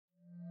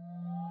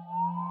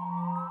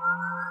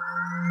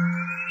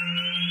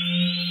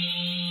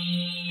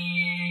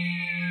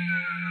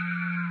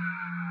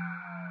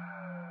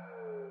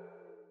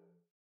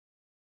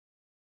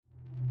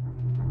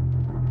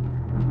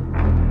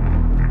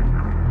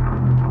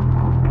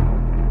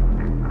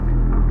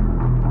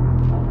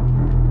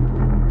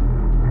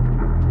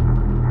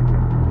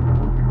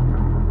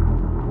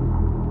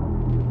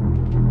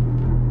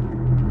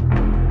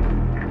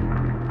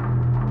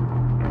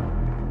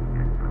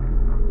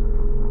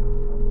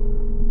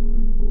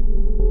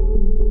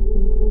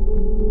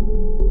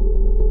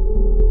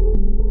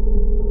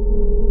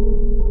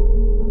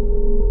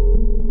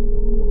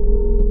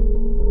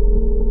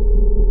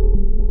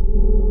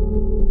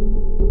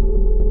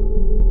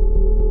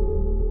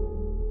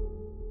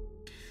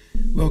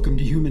Welcome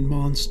to Human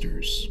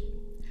Monsters.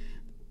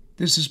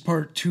 This is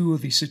part 2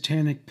 of the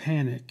Satanic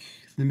Panic,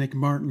 the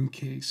McMartin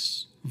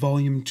case,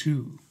 Volume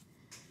 2.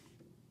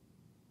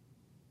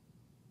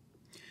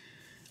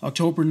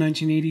 October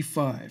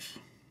 1985.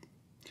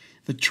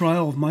 The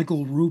trial of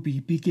Michael Ruby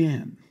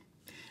began.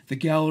 The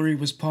gallery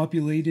was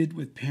populated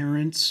with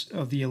parents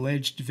of the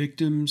alleged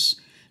victims,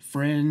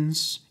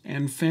 friends,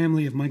 and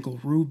family of Michael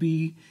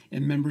Ruby,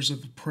 and members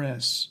of the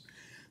press.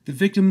 The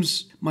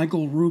victims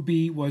Michael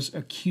Ruby was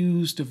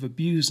accused of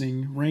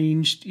abusing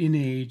ranged in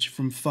age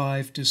from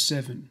 5 to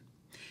 7.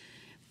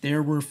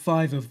 There were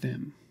 5 of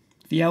them.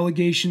 The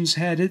allegations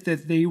had it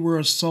that they were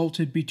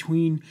assaulted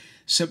between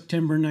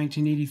September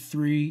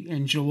 1983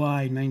 and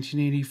July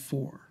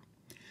 1984.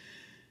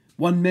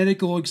 One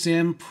medical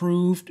exam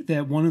proved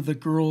that one of the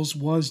girls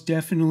was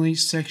definitely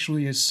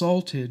sexually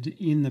assaulted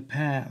in the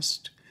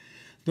past,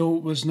 though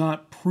it was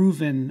not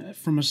proven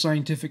from a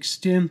scientific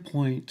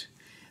standpoint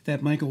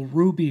that Michael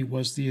Ruby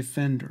was the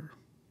offender.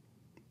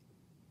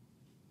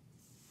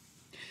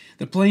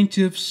 The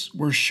plaintiffs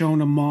were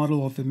shown a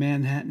model of the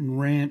Manhattan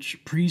Ranch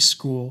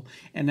preschool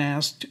and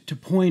asked to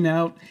point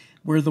out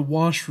where the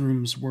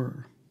washrooms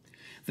were.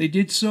 They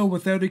did so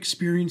without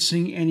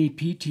experiencing any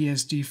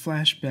PTSD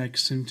flashback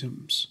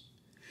symptoms.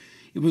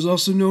 It was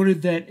also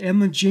noted that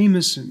Emma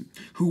Jameson,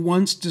 who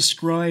once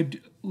described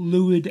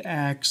lewd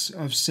acts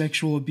of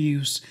sexual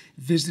abuse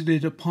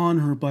visited upon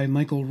her by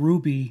Michael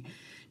Ruby,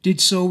 did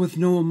so with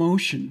no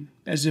emotion,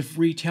 as if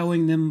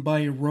retelling them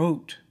by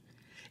rote,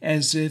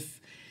 as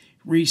if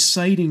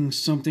reciting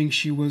something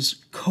she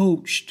was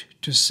coached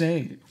to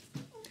say.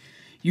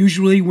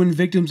 Usually when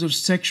victims of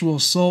sexual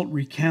assault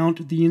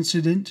recount the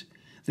incident,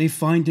 they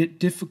find it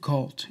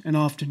difficult and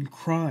often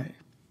cry.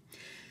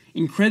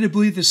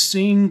 Incredibly, the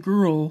same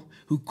girl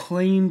who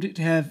claimed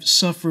to have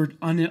suffered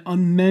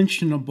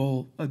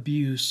unmentionable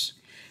abuse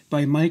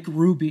by Mike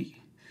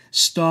Ruby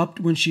stopped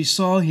when she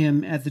saw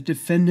him at the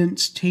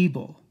defendant's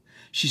table.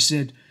 She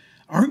said,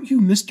 "Aren't you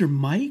Mr.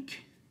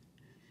 Mike?"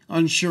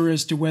 Unsure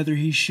as to whether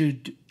he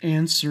should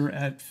answer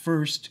at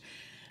first,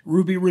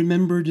 Ruby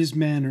remembered his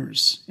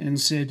manners and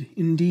said,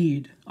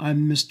 "Indeed,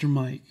 I'm Mr.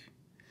 Mike."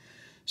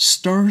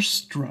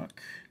 Starstruck,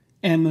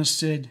 Emma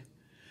said,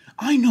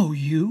 "I know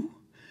you.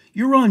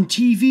 You're on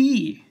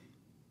TV."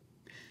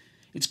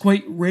 It's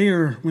quite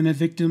rare when a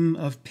victim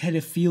of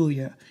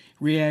pedophilia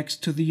reacts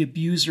to the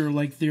abuser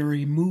like they're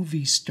a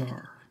movie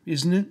star,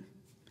 isn't it?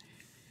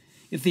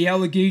 If the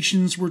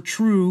allegations were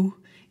true,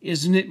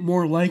 isn't it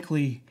more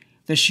likely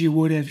that she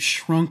would have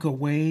shrunk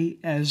away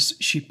as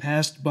she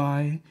passed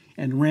by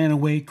and ran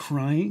away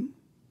crying?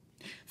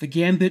 The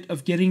gambit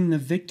of getting the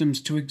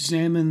victims to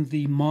examine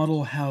the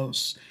model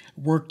house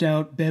worked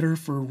out better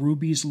for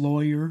Ruby's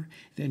lawyer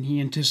than he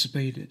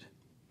anticipated.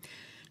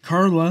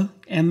 Carla,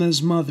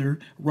 Emma's mother,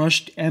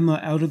 rushed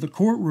Emma out of the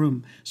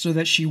courtroom so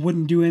that she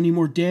wouldn't do any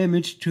more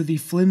damage to the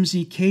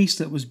flimsy case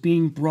that was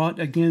being brought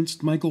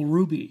against Michael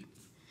Ruby.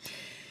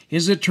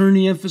 His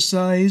attorney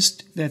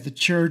emphasized that the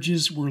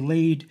charges were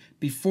laid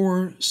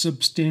before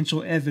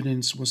substantial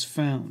evidence was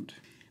found.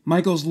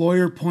 Michael's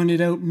lawyer pointed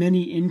out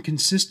many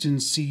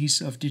inconsistencies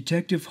of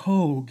Detective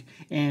Hogue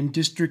and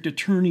District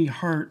Attorney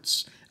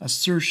Hart's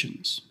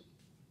assertions.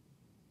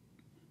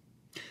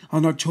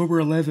 On October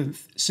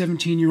 11th,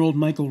 17-year-old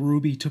Michael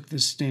Ruby took the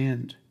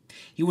stand.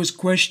 He was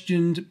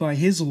questioned by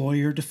his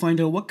lawyer to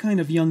find out what kind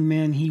of young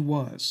man he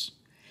was.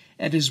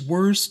 At his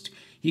worst,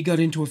 he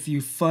got into a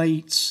few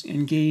fights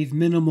and gave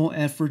minimal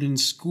effort in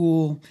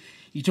school.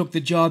 He took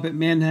the job at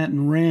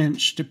Manhattan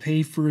Ranch to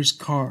pay for his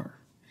car.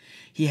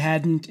 He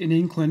hadn't an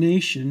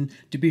inclination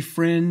to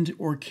befriend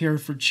or care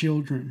for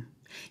children.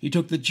 He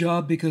took the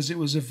job because it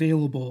was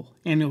available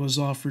and it was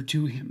offered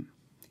to him.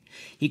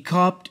 He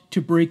copped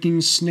to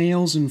breaking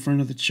snails in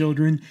front of the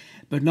children,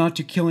 but not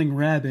to killing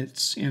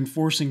rabbits and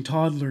forcing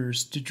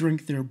toddlers to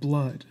drink their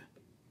blood.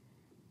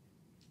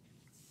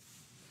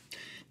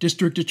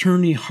 District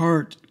Attorney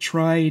Hart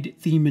tried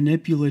the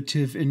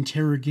manipulative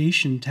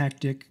interrogation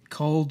tactic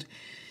called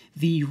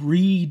the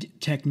Reed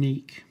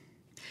technique.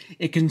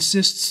 It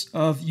consists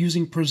of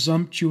using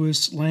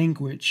presumptuous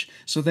language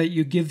so that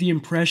you give the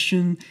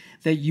impression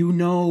that you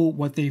know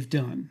what they've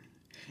done,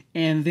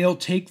 and they'll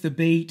take the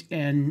bait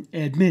and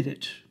admit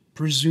it,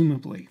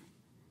 presumably.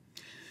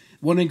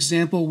 One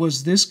example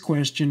was this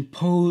question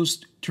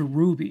posed to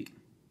Ruby.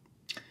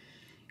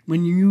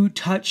 "When you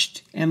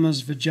touched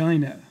Emma's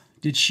vagina,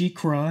 did she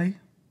cry?"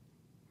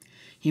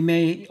 He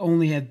may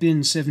only have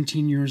been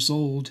 17 years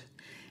old,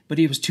 but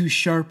he was too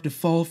sharp to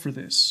fall for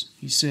this.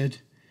 He said,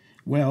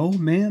 "Well,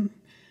 ma'am,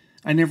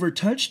 I never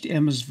touched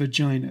Emma's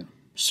vagina,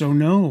 so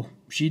no,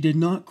 she did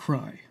not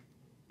cry."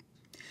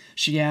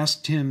 She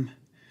asked him,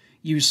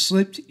 "You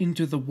slipped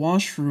into the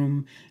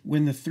washroom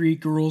when the 3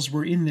 girls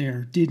were in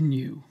there, didn't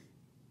you?"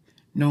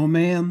 "No,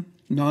 ma'am,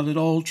 not at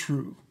all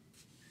true."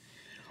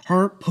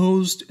 Hart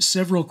posed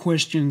several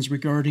questions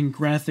regarding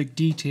graphic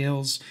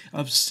details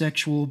of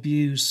sexual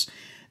abuse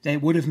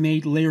that would have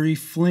made Larry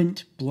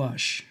Flint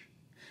blush.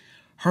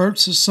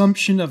 Hart's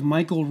assumption of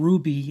Michael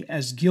Ruby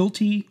as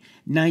guilty,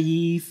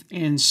 naive,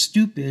 and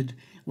stupid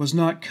was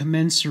not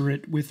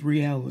commensurate with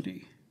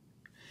reality.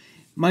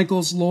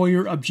 Michael's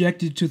lawyer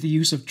objected to the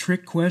use of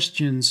trick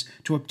questions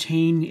to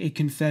obtain a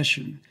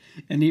confession,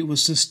 and it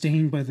was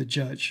sustained by the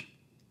judge.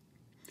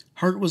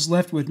 Hart was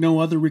left with no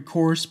other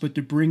recourse but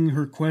to bring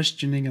her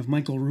questioning of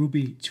Michael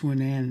Ruby to an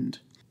end.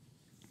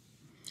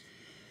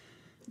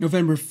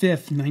 November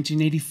 5th,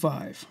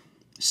 1985.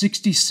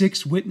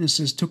 66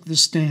 witnesses took the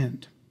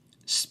stand.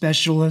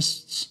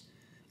 Specialists,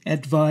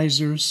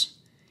 advisors,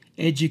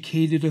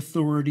 educated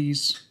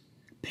authorities,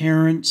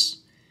 parents,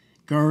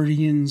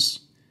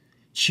 guardians,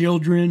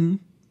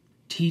 children,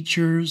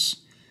 teachers,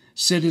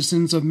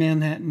 citizens of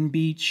Manhattan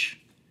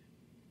Beach.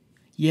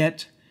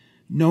 Yet,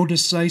 no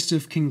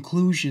decisive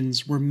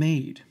conclusions were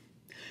made.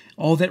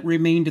 All that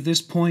remained at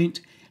this point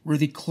were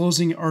the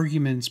closing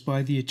arguments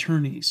by the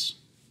attorneys.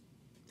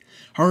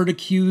 Hart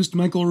accused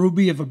Michael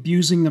Ruby of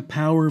abusing the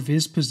power of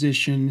his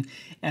position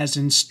as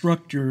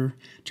instructor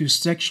to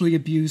sexually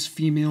abuse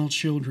female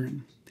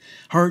children.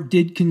 Hart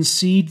did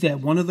concede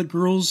that one of the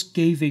girls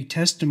gave a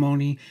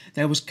testimony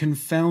that was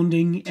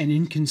confounding and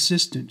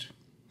inconsistent.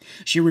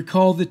 She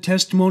recalled the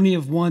testimony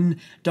of one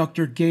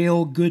Dr.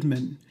 Gail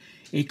Goodman,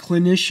 a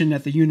clinician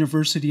at the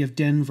University of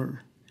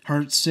Denver.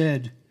 Hart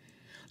said,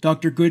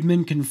 Dr.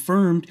 Goodman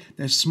confirmed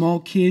that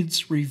small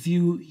kids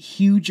review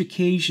huge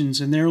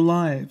occasions in their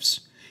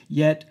lives,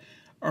 yet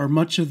are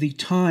much of the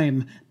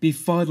time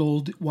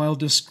befuddled while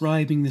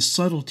describing the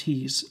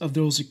subtleties of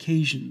those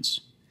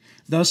occasions.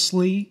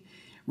 Thusly,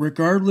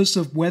 regardless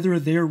of whether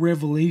their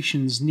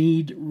revelations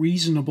need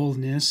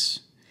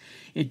reasonableness,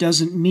 it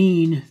doesn't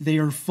mean they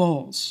are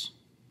false.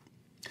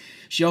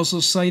 She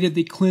also cited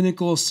the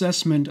clinical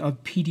assessment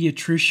of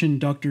pediatrician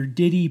Dr.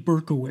 Didi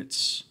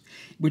Berkowitz,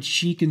 which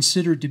she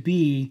considered to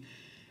be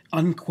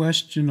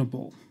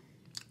unquestionable.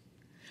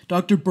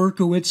 Dr.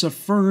 Berkowitz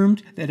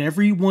affirmed that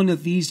every one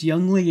of these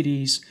young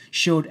ladies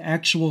showed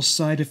actual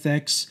side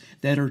effects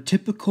that are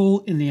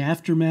typical in the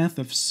aftermath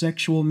of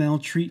sexual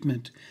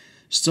maltreatment.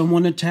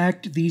 Someone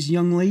attacked these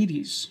young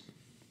ladies.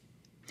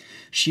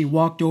 She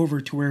walked over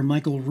to where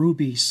Michael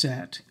Ruby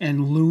sat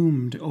and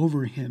loomed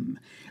over him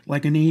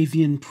like an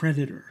avian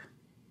predator.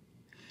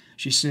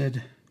 She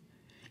said,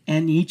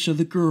 and each of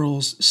the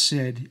girls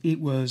said it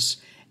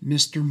was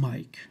Mr.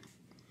 Mike.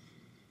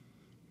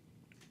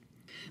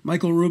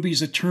 Michael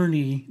Ruby's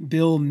attorney,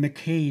 Bill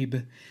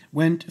McCabe,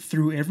 went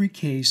through every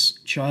case,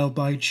 child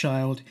by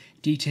child,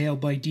 detail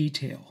by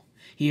detail.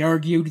 He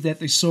argued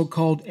that the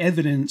so-called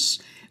evidence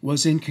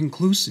was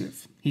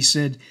inconclusive. He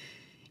said,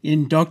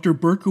 in Dr.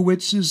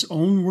 Berkowitz's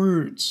own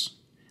words,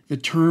 the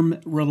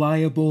term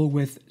reliable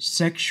with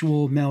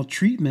sexual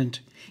maltreatment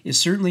is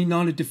certainly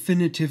not a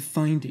definitive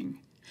finding.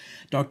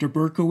 Dr.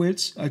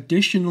 Berkowitz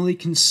additionally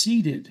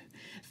conceded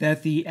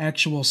that the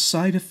actual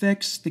side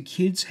effects the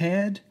kids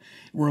had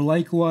were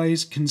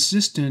likewise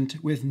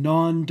consistent with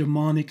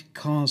non-demonic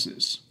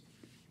causes.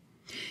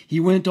 He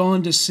went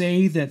on to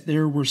say that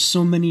there were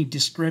so many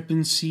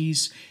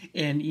discrepancies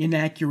and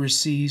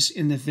inaccuracies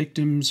in the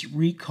victim's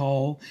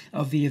recall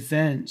of the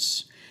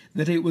events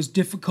that it was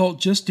difficult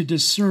just to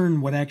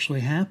discern what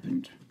actually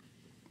happened.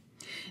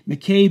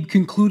 McCabe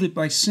concluded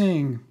by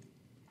saying,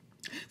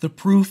 the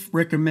proof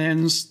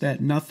recommends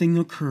that nothing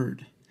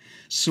occurred.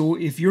 So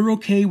if you're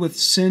okay with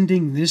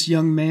sending this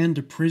young man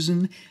to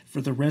prison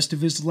for the rest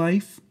of his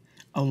life,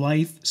 a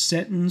life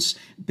sentence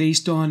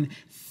based on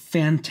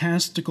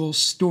fantastical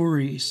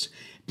stories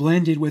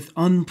blended with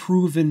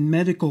unproven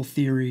medical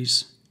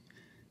theories,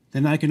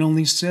 then I can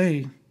only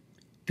say,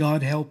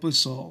 God help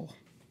us all.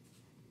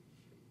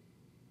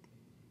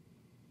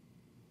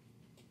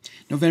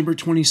 November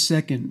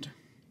 22nd.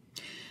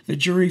 The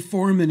jury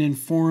foreman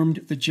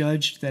informed the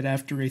judge that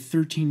after a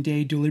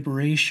 13-day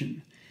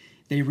deliberation,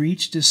 they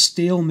reached a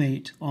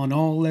stalemate on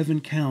all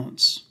 11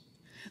 counts.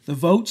 The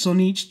votes on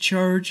each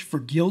charge for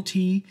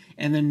guilty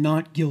and then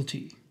not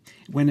guilty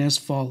went as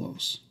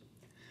follows.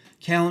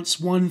 Counts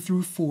 1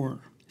 through 4,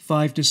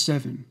 5 to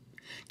 7.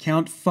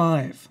 Count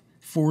 5,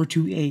 4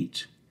 to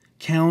 8.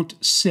 Count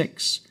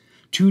 6,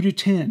 2 to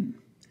 10.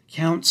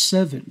 Count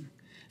 7,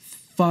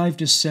 5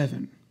 to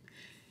 7.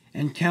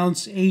 And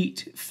counts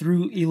 8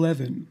 through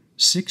 11,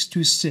 6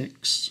 to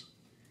 6.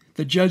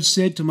 The judge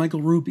said to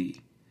Michael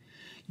Ruby,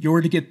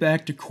 you're to get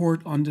back to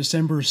court on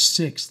December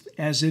 6th,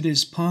 as it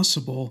is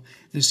possible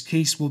this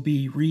case will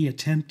be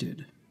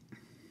reattempted.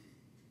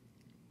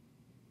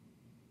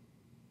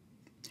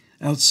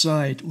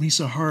 Outside,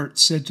 Lisa Hart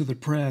said to the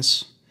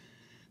press,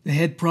 the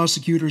head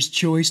prosecutor's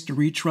choice to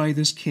retry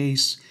this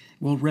case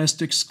will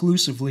rest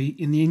exclusively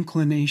in the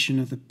inclination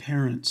of the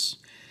parents.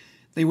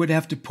 They would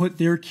have to put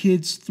their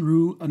kids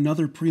through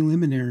another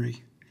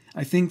preliminary.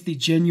 I think the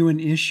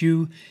genuine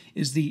issue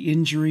is the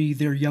injury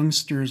their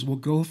youngsters will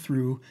go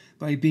through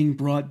by being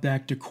brought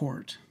back to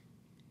court.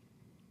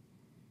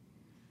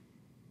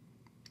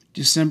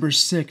 December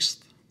 6th,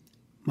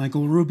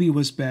 Michael Ruby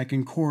was back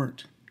in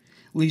court.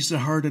 Lisa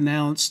Hart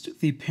announced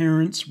the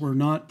parents were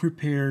not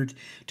prepared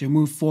to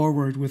move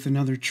forward with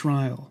another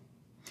trial.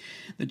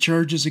 The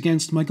charges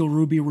against Michael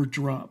Ruby were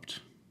dropped.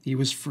 He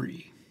was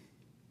free.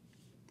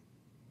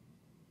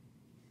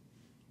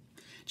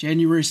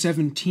 January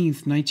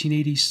 17th,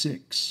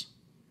 1986.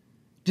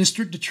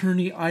 District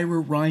Attorney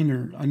Ira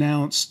Reiner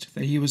announced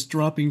that he was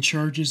dropping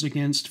charges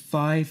against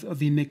 5 of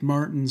the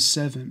McMartin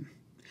 7.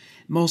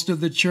 Most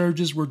of the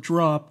charges were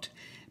dropped,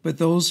 but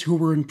those who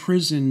were in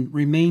prison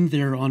remained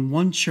there on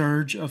one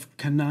charge of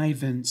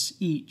connivance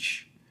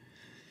each.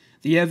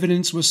 The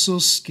evidence was so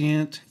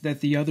scant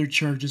that the other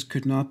charges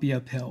could not be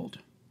upheld.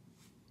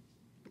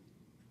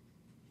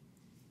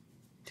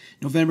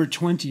 November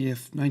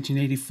 20th,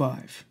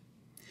 1985.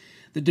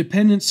 The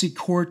dependency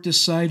court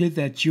decided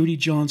that Judy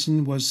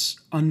Johnson was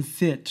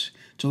unfit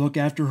to look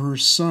after her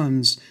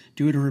sons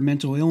due to her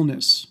mental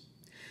illness.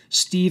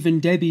 Steve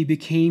and Debbie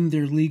became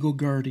their legal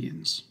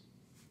guardians.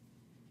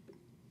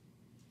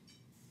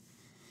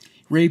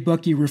 Ray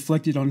Bucky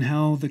reflected on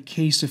how the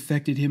case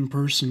affected him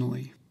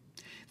personally.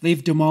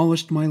 They've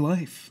demolished my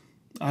life.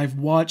 I've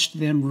watched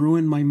them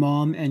ruin my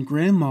mom and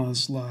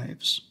grandma's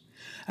lives.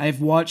 I've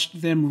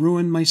watched them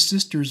ruin my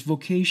sister's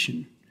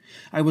vocation.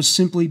 I was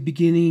simply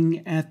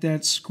beginning at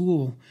that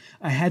school.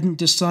 I hadn't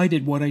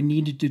decided what I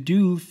needed to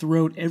do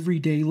throughout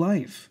everyday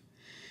life.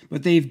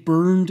 But they've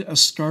burned a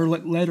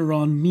scarlet letter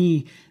on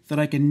me that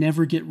I can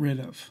never get rid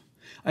of.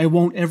 I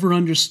won't ever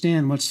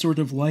understand what sort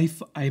of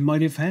life I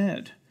might have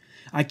had.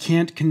 I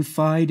can't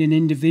confide in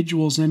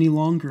individuals any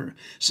longer,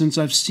 since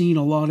I've seen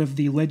a lot of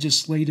the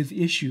legislative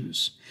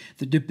issues,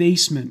 the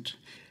debasement,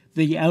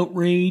 the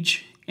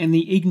outrage, and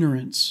the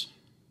ignorance.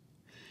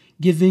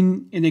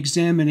 Giving an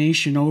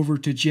examination over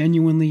to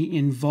genuinely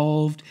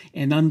involved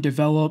and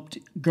undeveloped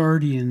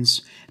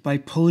guardians by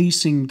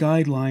policing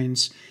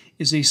guidelines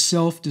is a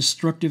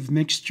self-destructive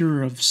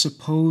mixture of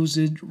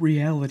supposed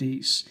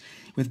realities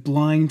with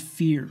blind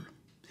fear.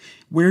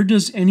 Where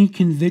does any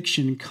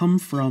conviction come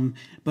from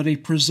but a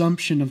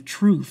presumption of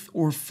truth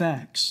or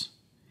facts?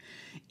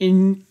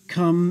 In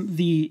come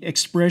the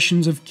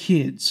expressions of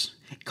kids.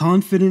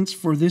 Confidence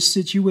for this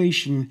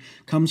situation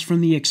comes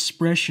from the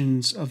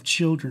expressions of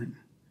children.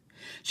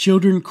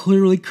 Children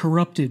clearly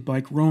corrupted by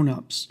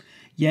grown-ups,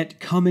 yet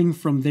coming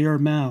from their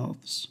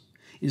mouths.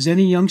 Is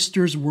any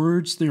youngster's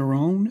words their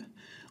own,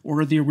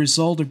 or the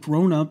result of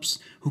grown-ups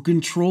who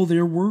control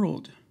their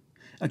world?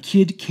 A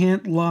kid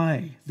can't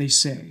lie, they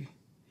say.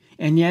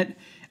 And yet,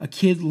 a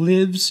kid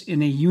lives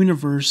in a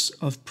universe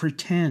of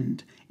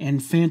pretend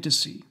and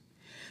fantasy.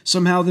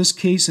 Somehow this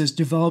case has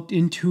developed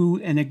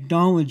into an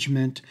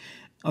acknowledgement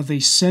of a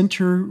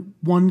center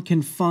one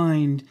can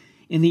find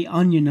in the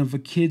onion of a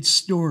kid's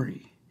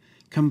story,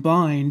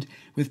 combined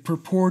with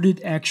purported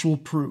actual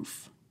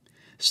proof.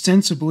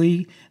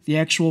 Sensibly, the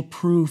actual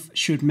proof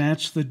should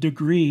match the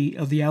degree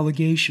of the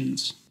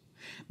allegations.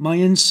 My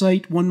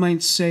insight, one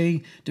might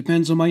say,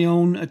 depends on my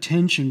own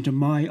attention to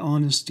my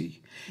honesty.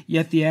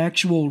 Yet the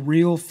actual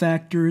real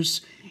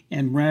factors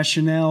and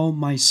rationale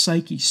my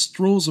psyche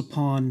strolls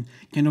upon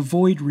can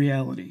avoid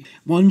reality.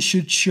 One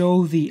should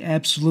show the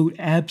absolute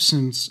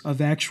absence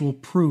of actual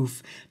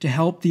proof to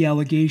help the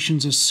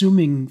allegations,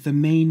 assuming the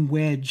main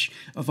wedge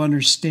of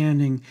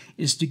understanding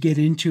is to get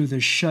into the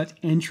shut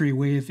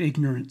entryway of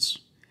ignorance.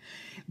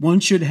 One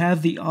should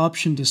have the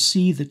option to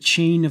see the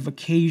chain of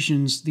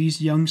occasions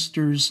these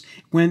youngsters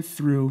went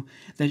through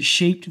that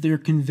shaped their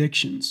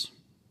convictions.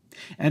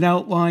 An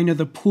outline of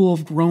the pool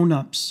of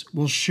grown-ups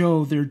will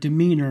show their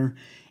demeanor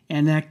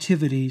and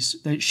activities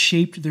that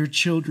shaped their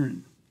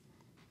children.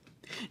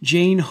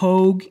 Jane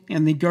Hogue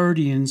and the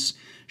guardians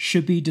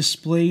should be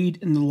displayed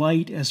in the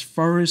light as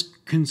far as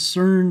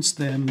concerns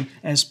them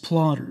as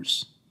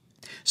plotters.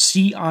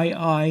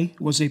 CII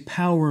was a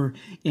power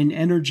in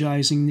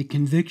energizing the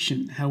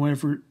conviction.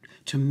 However,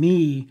 to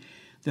me,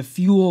 the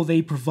fuel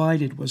they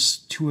provided was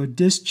to a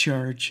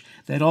discharge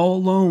that all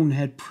alone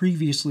had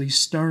previously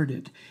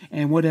started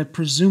and would have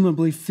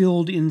presumably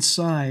filled in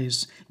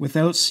size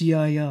without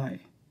CII.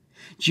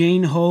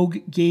 Jane Hogue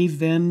gave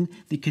them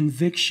the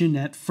conviction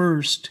at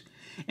first,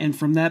 and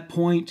from that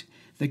point,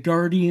 the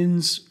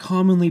guardians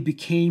commonly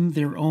became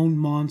their own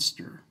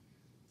monster.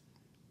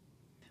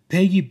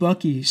 Peggy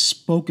Bucky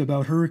spoke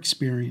about her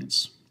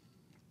experience.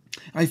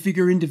 I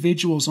figure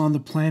individuals on the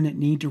planet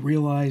need to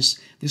realize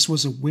this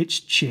was a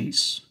witch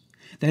chase,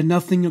 that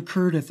nothing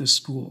occurred at the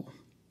school.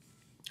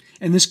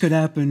 And this could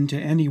happen to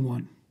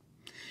anyone.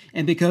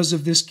 And because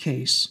of this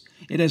case,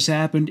 it has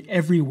happened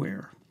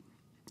everywhere.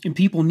 And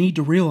people need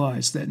to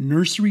realize that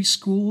nursery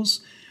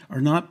schools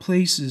are not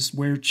places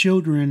where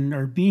children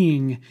are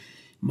being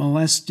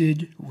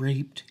molested,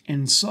 raped,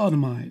 and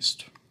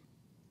sodomized.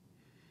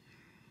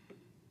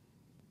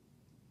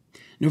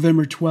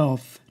 November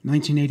 12th,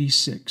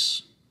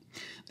 1986.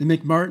 The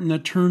McMartin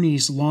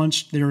attorneys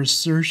launched their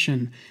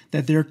assertion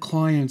that their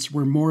clients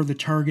were more the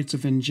targets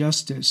of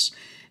injustice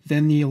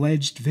than the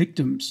alleged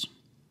victims.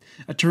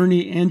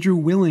 Attorney Andrew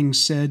Willing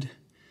said,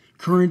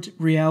 "Current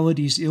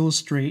realities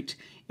illustrate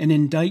an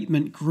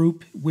indictment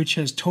group which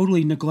has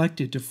totally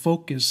neglected to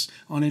focus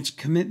on its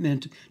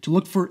commitment to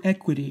look for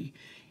equity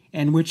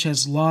and which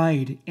has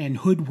lied and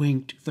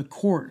hoodwinked the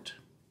court."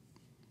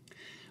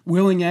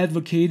 Willing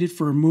advocated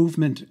for a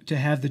movement to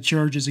have the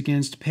charges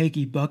against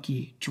Peggy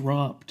Bucky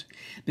dropped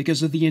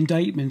because of the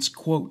indictment's,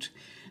 quote,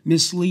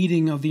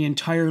 misleading of the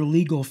entire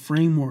legal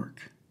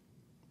framework.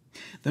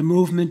 The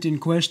movement in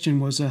question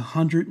was a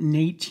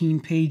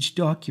 118-page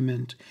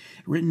document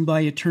written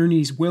by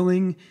attorneys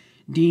Willing,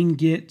 Dean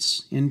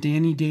Gitz, and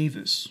Danny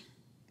Davis.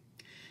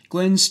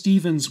 Glenn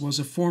Stevens was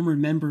a former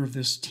member of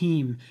this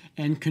team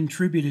and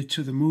contributed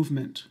to the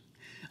movement.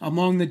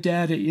 Among the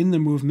data in the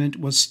movement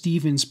was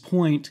Stevens'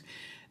 point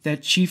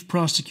that Chief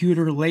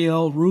Prosecutor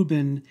Lael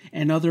Rubin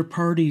and other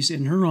parties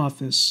in her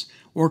office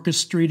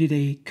orchestrated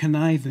a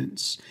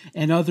connivance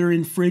and other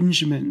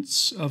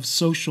infringements of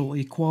social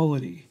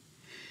equality.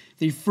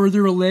 They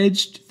further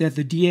alleged that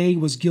the DA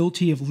was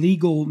guilty of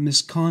legal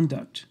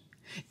misconduct.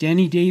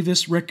 Danny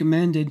Davis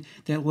recommended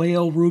that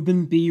Lael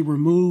Rubin be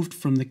removed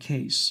from the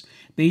case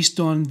based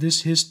on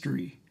this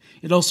history.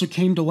 It also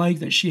came to light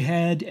that she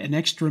had an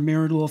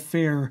extramarital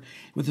affair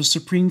with a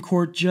Supreme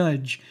Court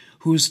judge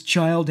whose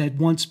child had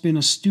once been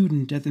a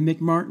student at the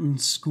McMartin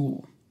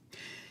school.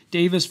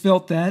 Davis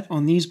felt that,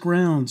 on these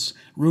grounds,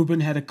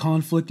 Rubin had a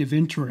conflict of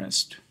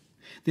interest.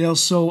 They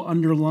also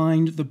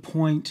underlined the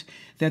point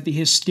that the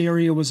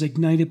hysteria was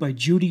ignited by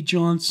Judy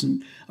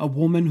Johnson, a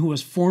woman who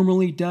was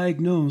formally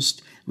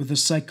diagnosed with a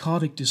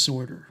psychotic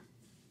disorder.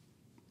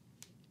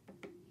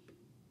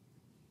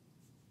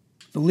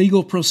 The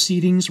legal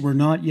proceedings were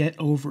not yet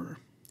over.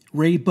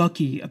 Ray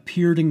Bucky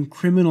appeared in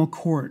criminal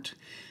court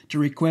to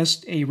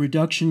request a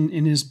reduction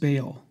in his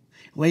bail.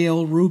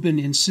 Lael Rubin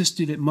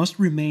insisted it must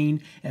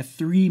remain at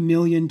 $3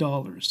 million.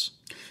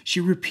 She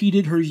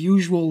repeated her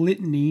usual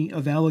litany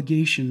of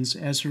allegations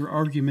as her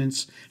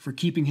arguments for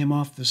keeping him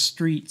off the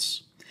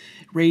streets.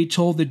 Ray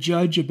told the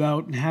judge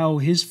about how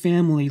his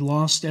family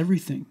lost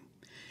everything,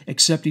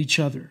 except each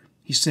other.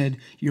 He said,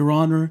 "Your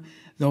Honor,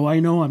 though I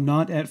know I'm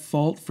not at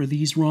fault for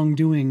these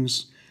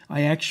wrongdoings,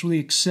 I actually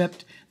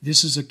accept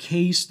this is a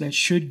case that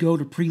should go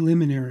to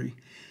preliminary.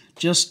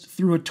 Just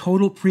through a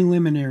total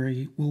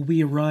preliminary will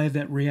we arrive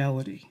at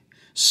reality.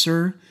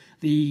 Sir,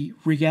 the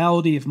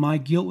reality of my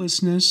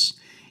guiltlessness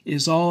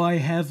is all I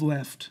have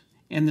left,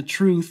 and the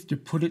truth, to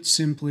put it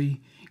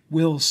simply,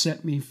 will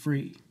set me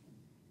free."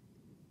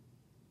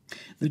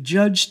 The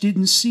judge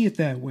didn't see it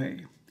that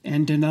way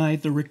and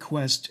denied the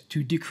request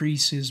to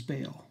decrease his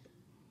bail.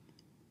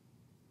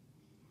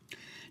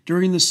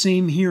 During the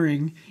same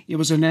hearing, it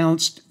was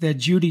announced that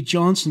Judy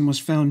Johnson was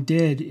found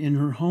dead in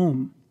her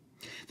home.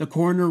 The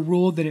coroner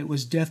ruled that it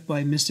was death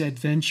by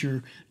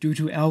misadventure due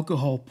to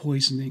alcohol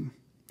poisoning.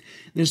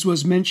 This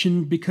was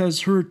mentioned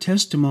because her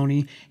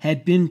testimony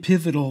had been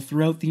pivotal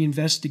throughout the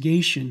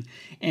investigation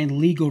and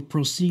legal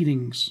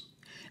proceedings.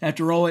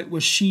 After all, it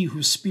was she who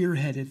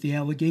spearheaded the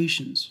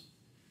allegations.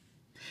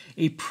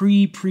 A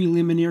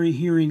preliminary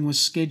hearing was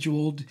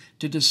scheduled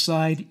to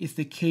decide if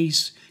the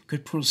case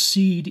could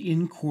proceed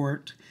in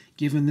court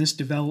given this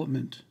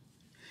development.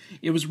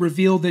 It was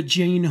revealed that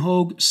Jane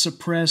Hogue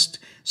suppressed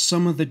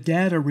some of the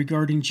data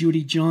regarding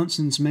Judy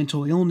Johnson's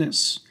mental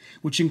illness,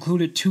 which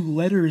included 2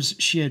 letters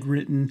she had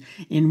written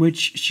in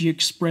which she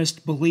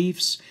expressed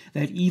beliefs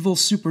that evil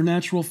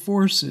supernatural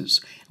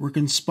forces were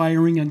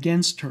conspiring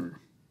against her.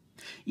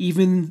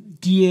 Even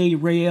DA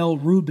Lael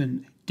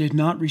Rubin did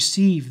not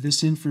receive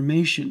this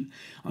information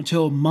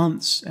until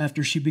months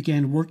after she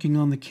began working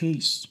on the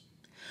case.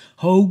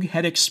 Hogue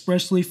had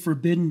expressly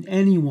forbidden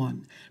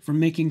anyone from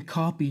making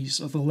copies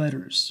of the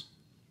letters.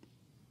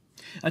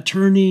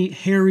 Attorney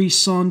Harry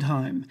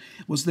Sondheim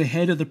was the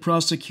head of the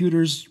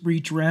prosecutor's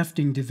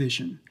redrafting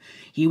division.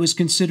 He was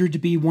considered to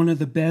be one of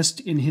the best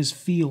in his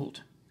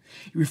field.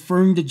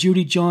 Referring to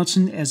Judy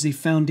Johnson as the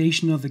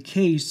foundation of the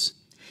case,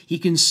 he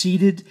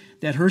conceded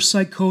that her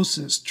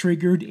psychosis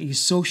triggered a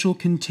social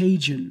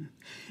contagion,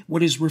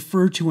 what is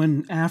referred to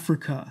in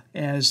Africa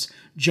as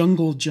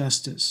jungle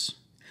justice.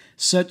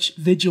 Such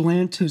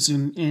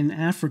vigilantism in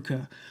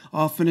Africa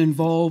often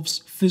involves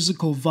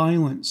physical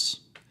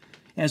violence.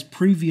 As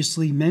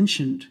previously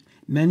mentioned,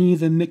 many of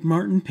the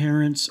McMartin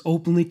parents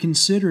openly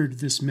considered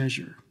this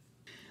measure.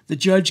 The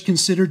judge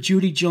considered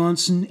Judy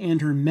Johnson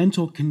and her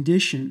mental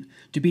condition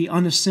to be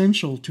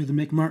unessential to the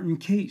McMartin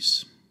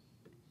case.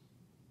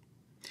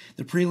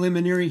 The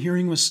preliminary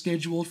hearing was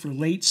scheduled for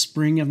late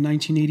spring of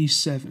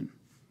 1987.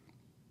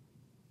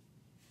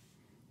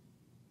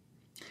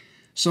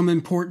 Some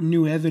important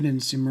new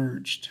evidence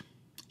emerged.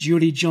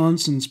 Judy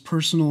Johnson's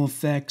personal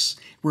effects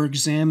were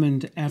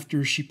examined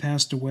after she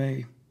passed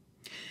away.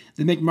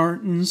 The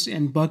McMartins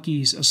and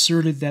Buckys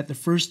asserted that the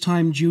first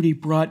time Judy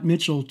brought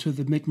Mitchell to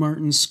the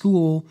McMartin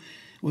school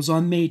was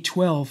on May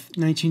 12,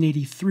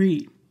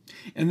 1983,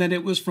 and that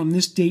it was from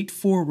this date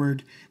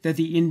forward that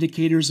the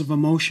indicators of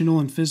emotional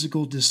and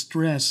physical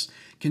distress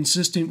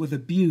consistent with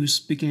abuse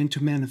began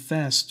to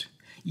manifest.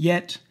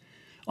 Yet,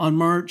 on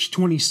March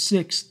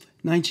 26,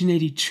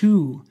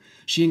 1982,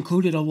 she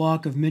included a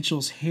lock of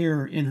Mitchell's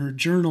hair in her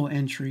journal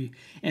entry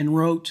and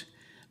wrote,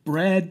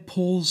 "Brad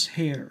pulls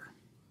hair."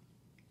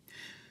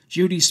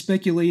 Judy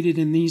speculated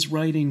in these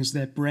writings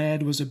that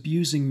Brad was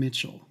abusing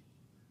Mitchell.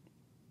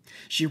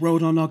 She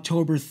wrote on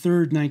October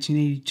 3,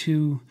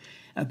 1982,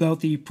 about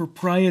the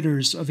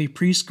proprietors of a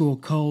preschool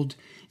called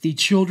the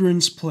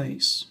Children's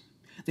Place.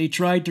 They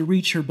tried to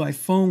reach her by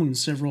phone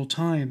several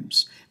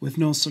times, with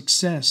no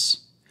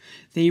success.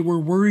 They were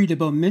worried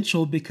about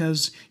Mitchell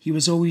because he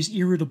was always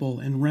irritable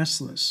and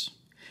restless.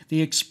 They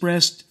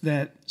expressed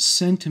that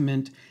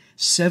sentiment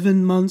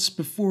 7 months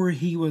before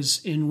he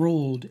was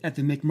enrolled at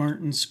the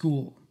McMartin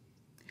school.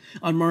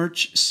 On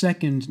March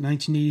 2nd,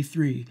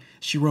 1983,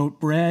 she wrote,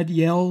 "Brad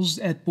yells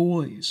at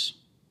boys."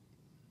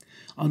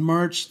 On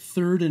March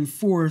 3rd and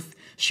 4th,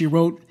 she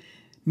wrote,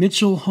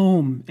 "Mitchell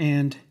home"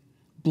 and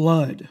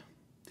 "blood,"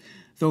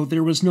 though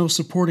there was no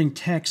supporting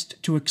text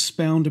to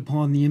expound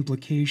upon the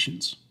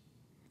implications.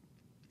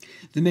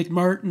 The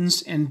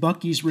McMartins and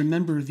Buckys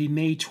remember the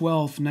May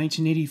 12,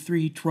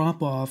 1983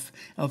 drop-off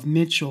of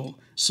Mitchell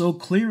so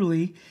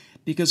clearly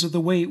because of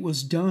the way it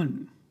was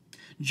done.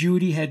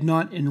 Judy had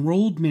not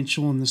enrolled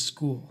Mitchell in the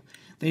school.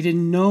 They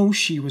didn't know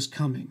she was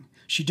coming.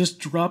 She just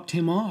dropped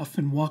him off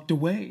and walked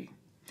away.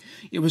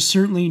 It was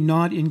certainly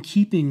not in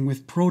keeping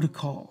with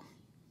protocol.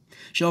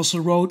 She also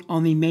wrote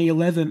on the May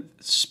 11th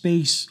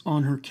space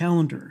on her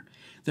calendar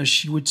that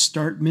she would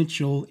start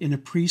Mitchell in a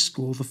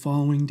preschool the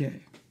following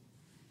day.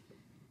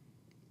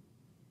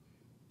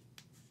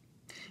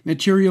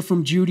 Material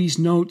from Judy's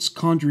notes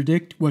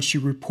contradict what she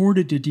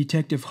reported to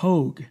Detective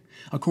Hogue.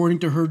 According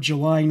to her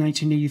July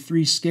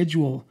 1983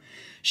 schedule,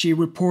 she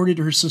reported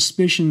her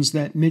suspicions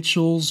that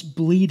Mitchell's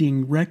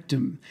bleeding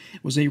rectum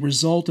was a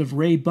result of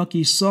Ray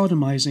Bucky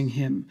sodomizing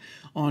him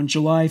on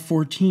July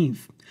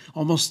 14th,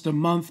 almost a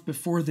month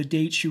before the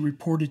date she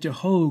reported to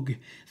Hogue,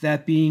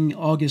 that being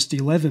August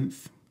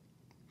 11th.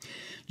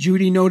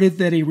 Judy noted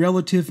that a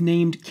relative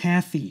named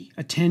Kathy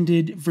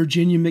attended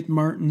Virginia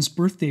McMartin's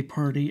birthday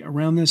party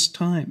around this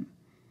time.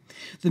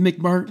 The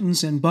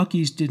McMartins and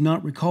Buckys did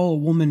not recall a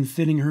woman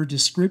fitting her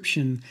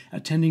description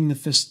attending the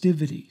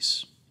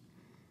festivities.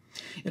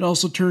 It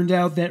also turned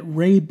out that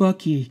Ray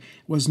Bucky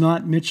was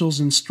not Mitchell's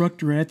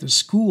instructor at the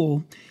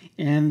school,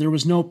 and there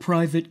was no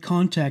private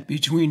contact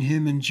between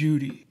him and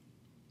Judy.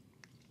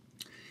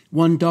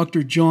 One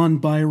Dr. John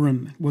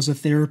Byram was a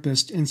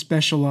therapist and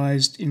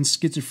specialized in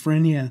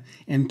schizophrenia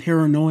and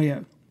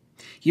paranoia.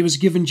 He was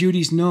given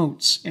Judy's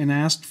notes and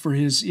asked for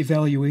his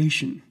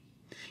evaluation.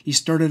 He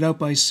started out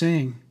by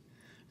saying,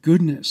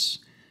 "Goodness,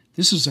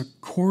 this is a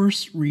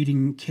coarse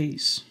reading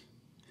case."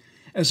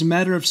 As a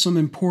matter of some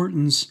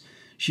importance,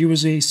 she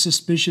was a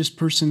suspicious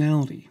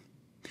personality,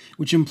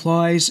 which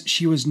implies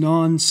she was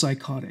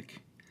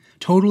non-psychotic,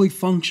 totally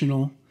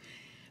functional,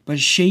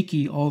 but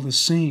shaky all the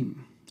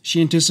same. She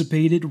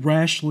anticipated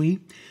rashly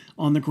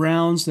on the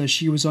grounds that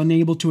she was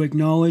unable to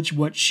acknowledge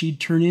what she'd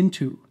turn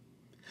into.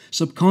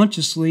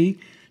 Subconsciously,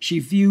 she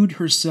viewed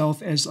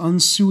herself as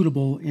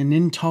unsuitable and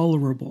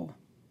intolerable.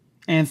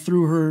 And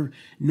through her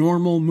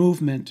normal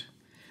movement,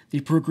 the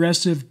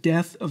progressive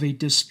death of a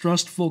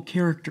distrustful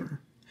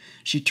character,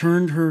 she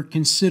turned her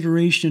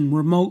consideration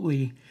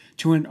remotely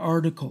to an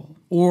article,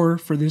 or,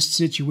 for this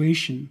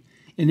situation,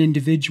 an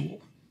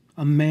individual,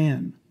 a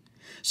man,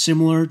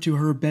 similar to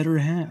her better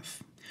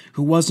half,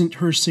 who wasn't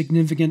her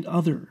significant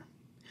other,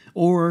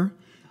 or,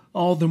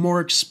 all the more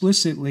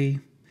explicitly,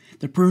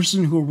 the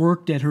person who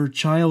worked at her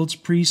child's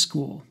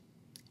preschool,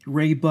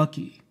 Ray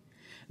Bucky.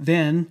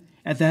 Then,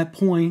 at that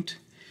point,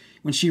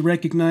 when she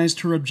recognized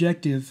her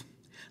objective,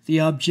 the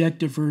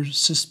object of her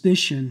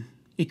suspicion,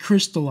 it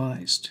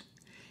crystallized,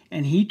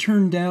 and he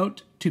turned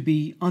out to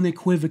be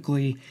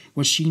unequivocally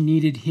what she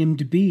needed him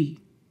to be,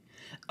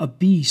 a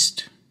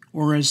beast,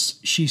 or as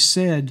she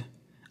said,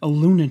 a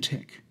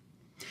lunatic.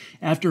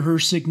 After her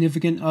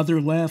significant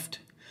other left,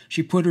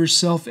 she put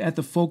herself at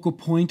the focal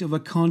point of a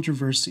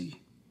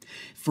controversy,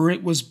 for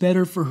it was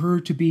better for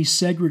her to be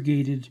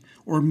segregated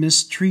or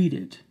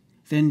mistreated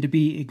than to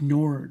be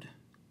ignored.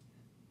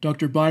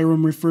 Dr.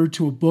 Byram referred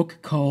to a book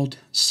called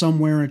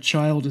Somewhere a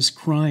Child is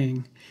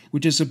Crying,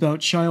 which is about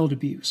child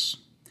abuse.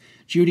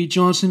 Judy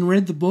Johnson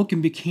read the book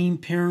and became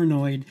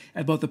paranoid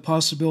about the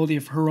possibility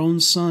of her own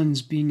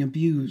sons being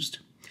abused.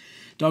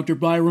 Dr.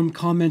 Byram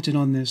commented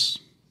on this.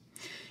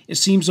 It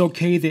seems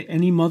okay that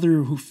any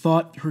mother who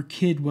thought her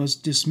kid was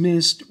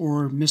dismissed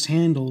or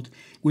mishandled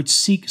would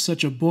seek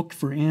such a book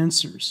for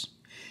answers.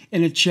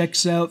 And it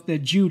checks out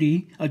that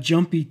Judy, a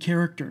jumpy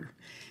character,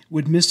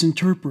 would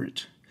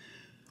misinterpret,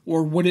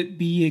 or would it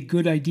be a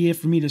good idea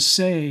for me to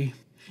say,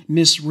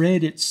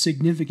 misread its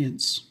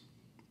significance.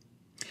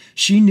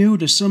 She knew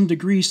to some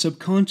degree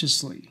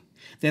subconsciously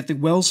that the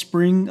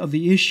wellspring of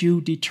the issue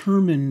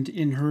determined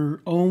in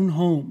her own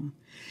home,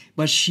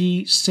 but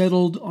she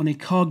settled on a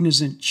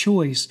cognizant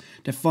choice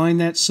to find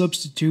that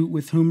substitute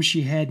with whom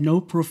she had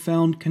no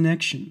profound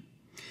connection.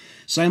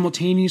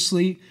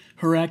 Simultaneously,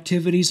 her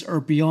activities are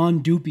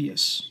beyond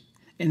dubious,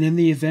 and in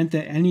the event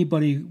that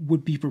anybody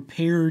would be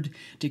prepared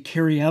to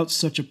carry out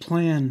such a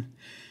plan,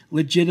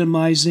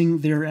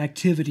 legitimizing their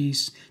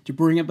activities to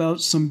bring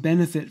about some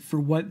benefit for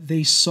what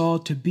they saw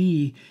to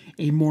be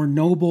a more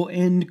noble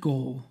end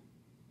goal,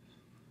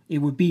 it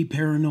would be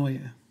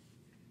paranoia.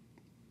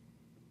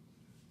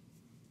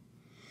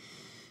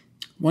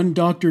 One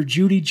Dr.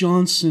 Judy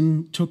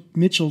Johnson took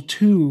Mitchell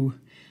to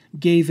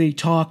gave a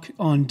talk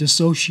on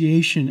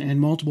dissociation and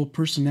multiple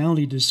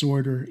personality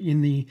disorder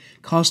in the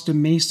Costa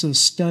Mesa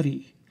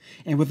study,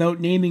 and without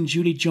naming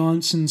Judy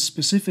Johnson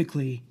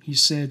specifically, he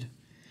said,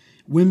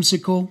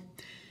 "Whimsical,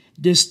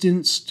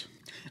 distanced,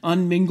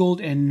 unmingled,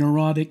 and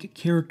neurotic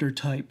character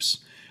types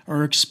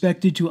are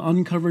expected to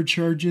uncover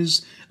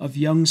charges of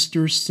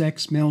youngster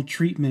sex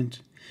maltreatment,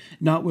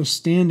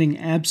 notwithstanding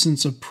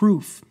absence of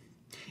proof.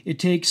 It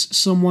takes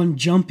someone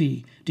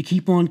jumpy to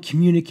keep on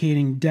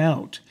communicating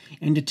doubt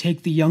and to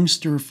take the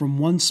youngster from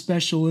one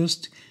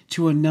specialist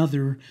to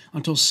another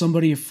until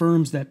somebody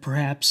affirms that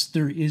perhaps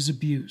there is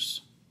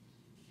abuse."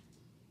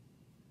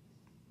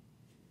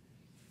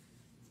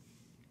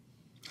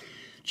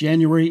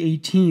 January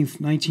 18th,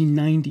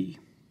 1990.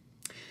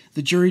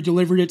 The jury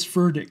delivered its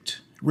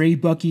verdict. Ray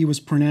Buckey was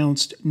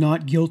pronounced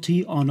not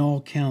guilty on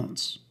all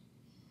counts.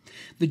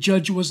 The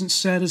judge wasn't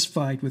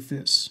satisfied with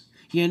this.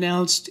 He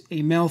announced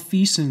a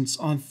malfeasance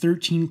on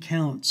 13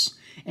 counts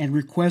and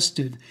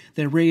requested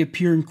that Ray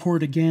appear in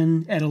court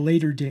again at a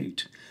later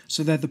date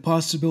so that the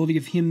possibility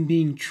of him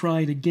being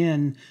tried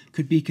again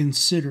could be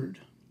considered.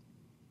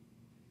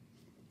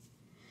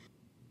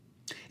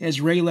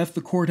 As Ray left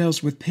the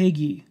courthouse with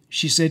Peggy,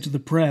 she said to the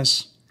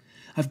press,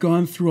 "I've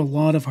gone through a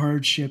lot of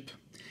hardship,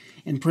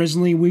 and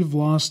presently we've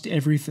lost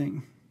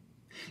everything.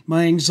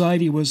 My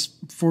anxiety was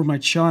for my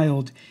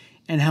child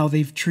and how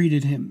they've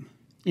treated him,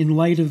 in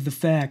light of the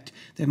fact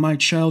that my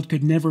child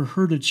could never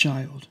hurt a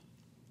child."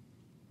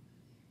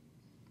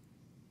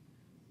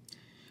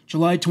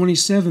 July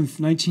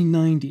 27th,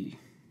 1990.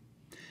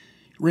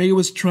 Ray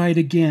was tried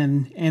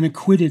again and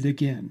acquitted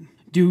again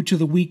due to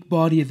the weak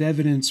body of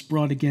evidence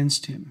brought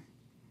against him.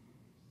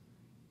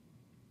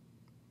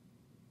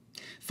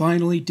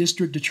 Finally,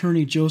 District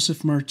Attorney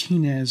Joseph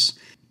Martinez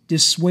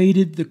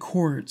dissuaded the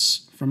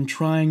courts from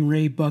trying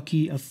Ray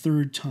Buckey a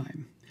third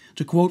time.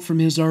 To quote from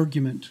his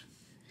argument,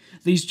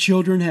 "These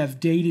children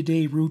have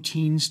day-to-day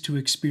routines to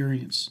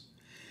experience.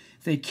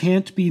 They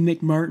can't be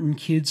McMartin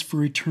kids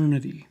for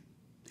eternity.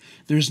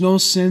 There's no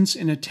sense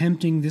in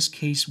attempting this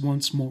case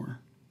once more.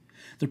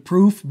 The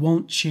proof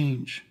won't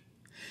change.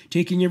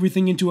 Taking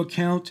everything into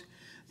account,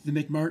 the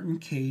McMartin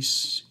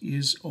case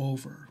is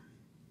over."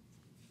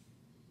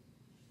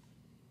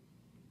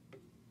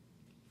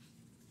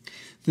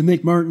 The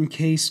McMartin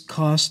case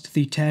cost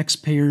the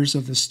taxpayers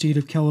of the state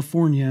of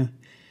California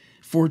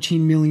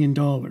 $14 million.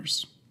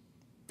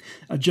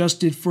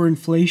 Adjusted for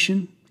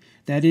inflation,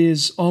 that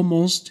is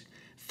almost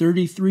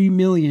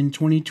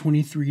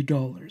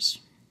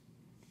 $33,020,2023.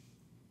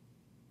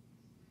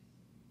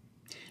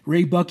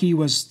 Ray Buckey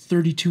was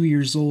 32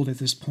 years old at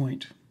this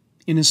point.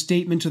 In a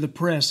statement to the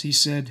press, he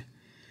said,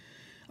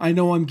 "I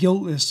know I'm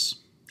guiltless.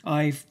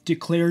 I've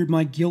declared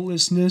my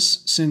guiltlessness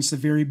since the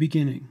very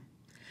beginning.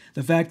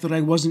 The fact that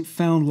I wasn't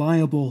found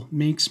liable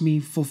makes me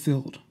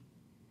fulfilled.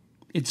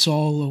 It's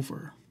all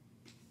over."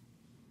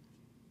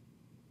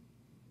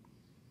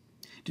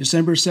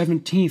 December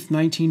 17th,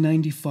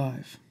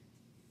 1995.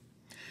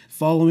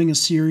 Following a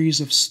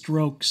series of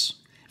strokes,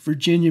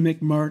 Virginia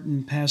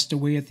McMartin passed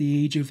away at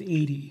the age of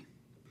 80.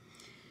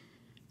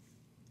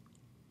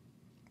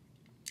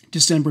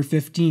 December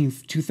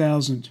 15th,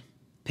 2000.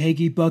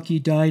 Peggy Buckey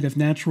died of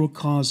natural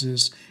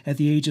causes at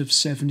the age of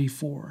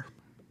 74.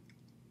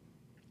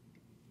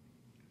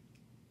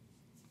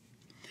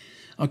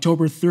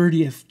 October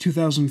 30th,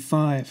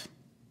 2005.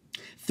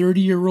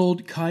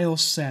 30-year-old Kyle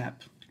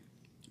Sapp,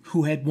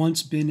 who had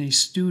once been a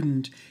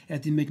student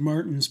at the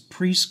McMartin's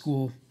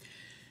preschool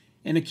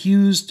and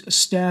accused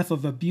staff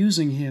of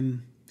abusing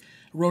him,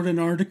 wrote an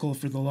article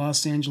for the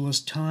Los Angeles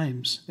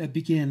Times that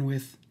began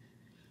with,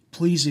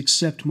 "Please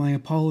accept my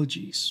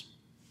apologies."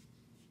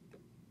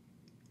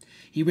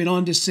 He went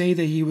on to say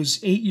that he was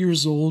 8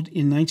 years old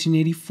in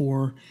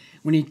 1984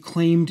 when he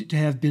claimed to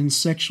have been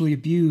sexually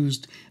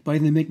abused by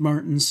the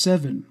McMartin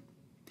 7.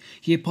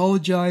 He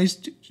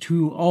apologized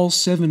to all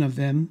 7 of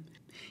them.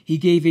 He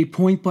gave a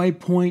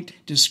point-by-point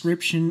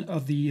description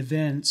of the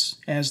events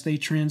as they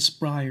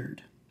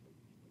transpired.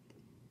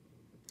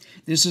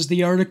 This is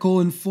the article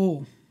in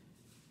full.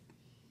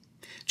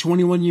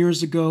 21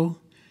 years ago,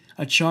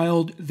 a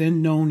child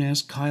then known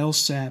as Kyle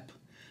Sapp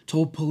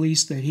told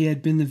police that he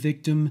had been the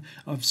victim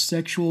of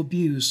sexual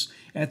abuse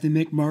at the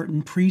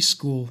McMartin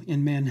preschool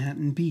in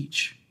Manhattan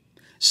Beach.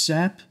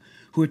 Sapp,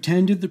 who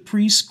attended the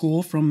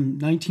preschool from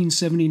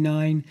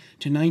 1979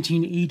 to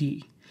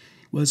 1980,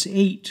 was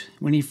 8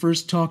 when he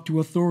first talked to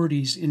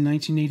authorities in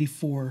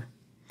 1984.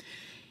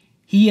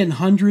 He and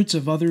hundreds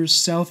of other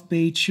South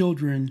Bay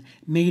children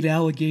made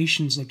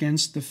allegations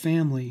against the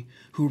family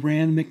who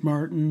ran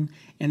McMartin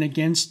and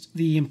against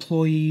the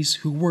employees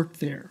who worked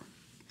there.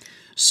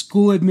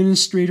 School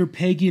Administrator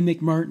Peggy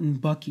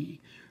McMartin Buckey,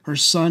 her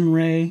son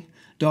Ray,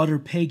 daughter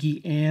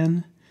Peggy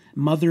Ann,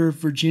 mother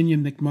Virginia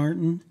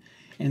McMartin,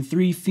 and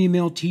 3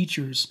 female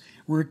teachers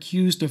were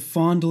accused of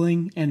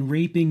fondling and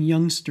raping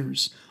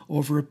youngsters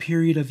over a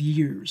period of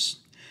years,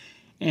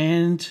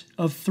 and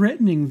of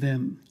threatening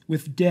them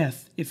with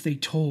death if they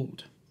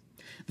told.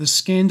 The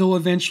scandal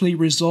eventually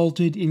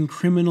resulted in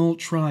criminal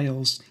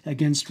trials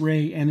against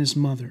Ray and his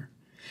mother.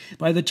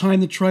 By the time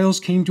the trials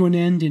came to an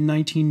end in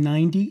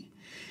 1990,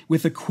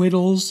 with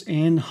acquittals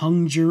and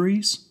hung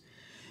juries,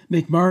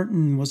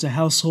 McMartin was a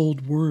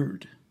household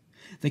word.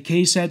 The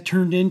case had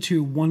turned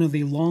into one of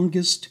the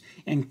longest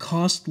and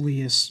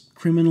costliest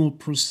criminal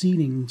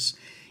proceedings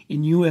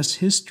in U.S.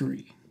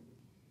 history.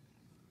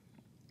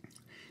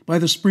 By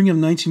the spring of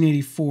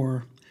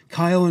 1984,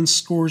 Kyle and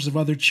scores of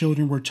other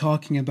children were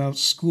talking about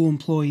school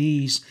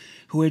employees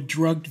who had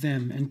drugged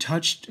them and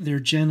touched their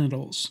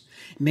genitals,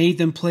 made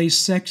them play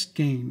sex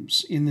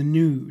games in the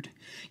nude,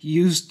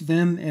 used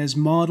them as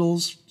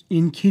models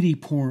in kiddie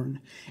porn,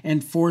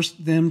 and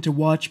forced them to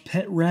watch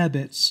pet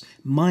rabbits,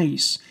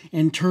 mice,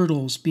 and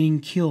turtles being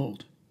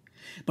killed.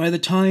 By the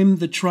time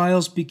the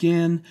trials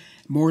began,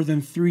 more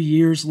than 3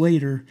 years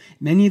later,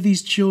 many of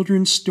these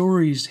children's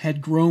stories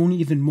had grown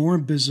even more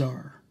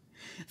bizarre.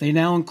 They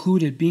now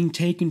included being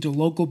taken to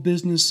local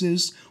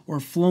businesses or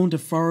flown to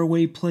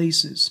faraway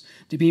places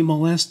to be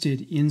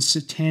molested in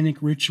satanic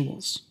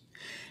rituals.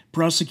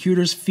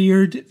 Prosecutors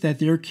feared that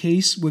their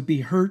case would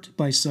be hurt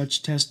by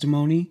such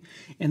testimony,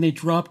 and they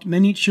dropped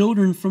many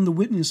children from the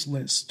witness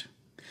list.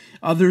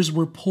 Others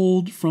were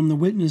pulled from the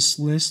witness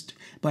list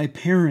by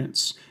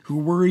parents who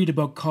worried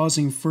about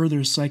causing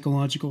further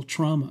psychological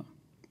trauma.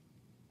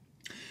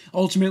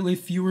 Ultimately,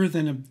 fewer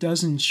than a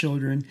dozen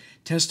children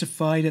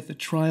testified at the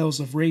trials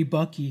of Ray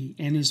Buckey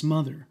and his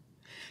mother.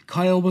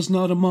 Kyle was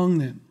not among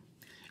them.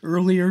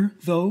 Earlier,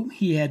 though,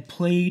 he had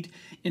played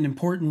an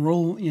important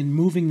role in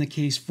moving the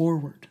case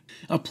forward.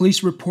 A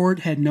police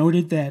report had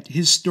noted that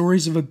his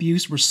stories of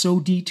abuse were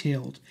so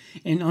detailed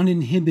and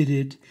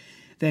uninhibited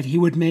that he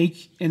would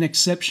make an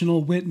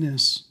exceptional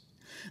witness.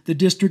 The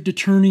district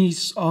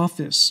attorney's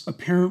office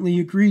apparently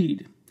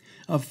agreed.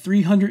 Of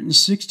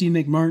 360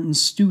 McMartin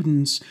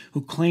students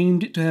who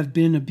claimed to have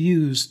been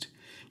abused,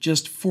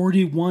 just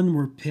 41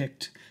 were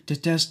picked to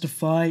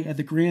testify at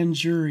the grand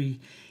jury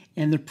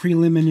and the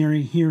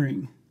preliminary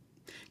hearing.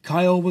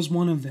 Kyle was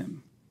one of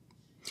them.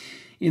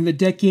 In the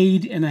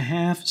decade and a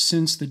half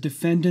since the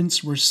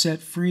defendants were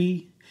set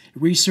free,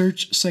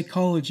 research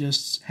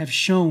psychologists have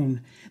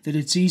shown that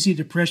it's easy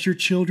to pressure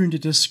children to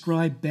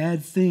describe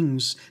bad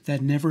things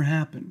that never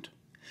happened.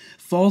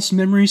 False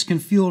memories can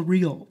feel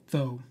real,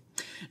 though,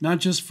 not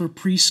just for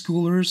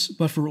preschoolers,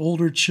 but for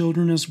older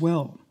children as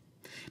well.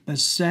 But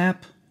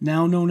Sapp,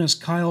 now known as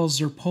Kyle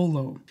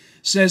Zerpolo,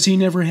 says he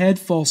never had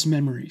false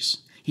memories.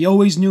 He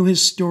always knew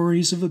his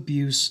stories of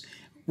abuse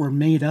were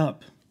made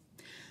up.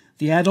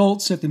 The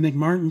adults at the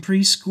McMartin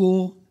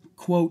preschool,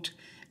 quote,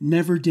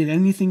 never did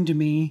anything to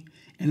me,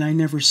 and I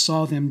never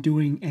saw them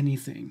doing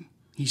anything,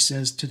 he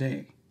says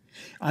today.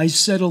 I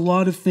said a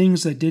lot of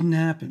things that didn't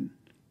happen.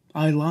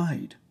 I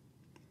lied.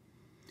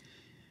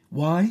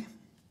 Why?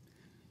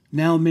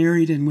 Now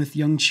married and with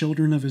young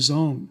children of his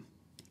own,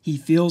 he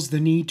feels the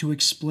need to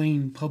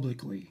explain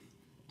publicly.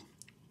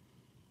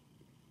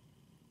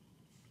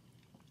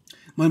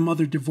 My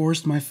mother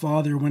divorced my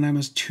father when I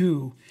was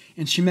 2,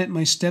 and she met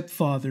my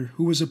stepfather,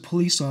 who was a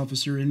police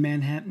officer in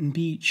Manhattan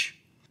Beach.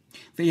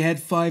 They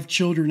had 5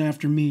 children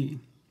after me.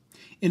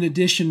 In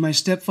addition, my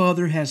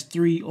stepfather has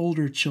 3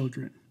 older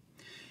children.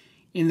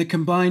 In the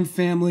combined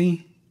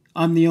family,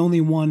 I'm the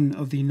only one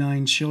of the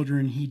 9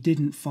 children he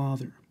didn't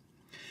father.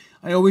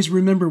 I always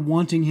remember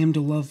wanting him to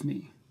love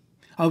me.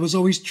 I was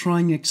always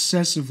trying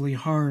excessively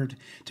hard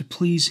to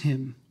please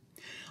him.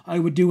 I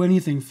would do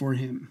anything for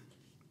him.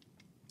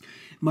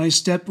 My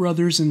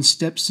stepbrothers and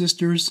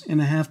stepsisters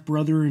and a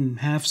half-brother and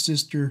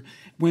half-sister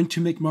went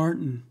to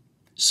McMartin.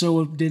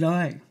 So did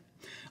I.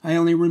 I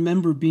only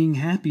remember being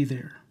happy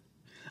there.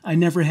 I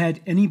never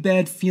had any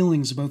bad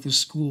feelings about the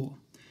school.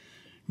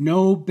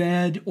 No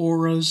bad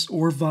auras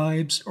or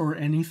vibes or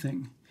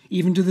anything.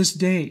 Even to this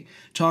day,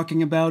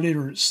 talking about it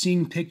or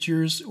seeing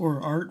pictures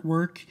or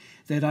artwork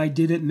that I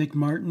did at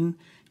McMartin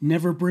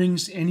never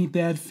brings any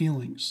bad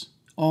feelings.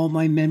 All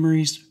my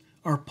memories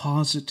are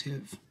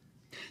positive.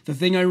 The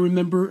thing I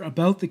remember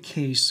about the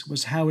case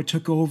was how it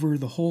took over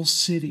the whole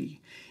city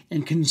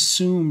and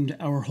consumed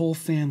our whole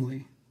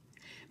family.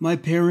 My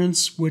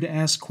parents would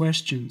ask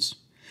questions.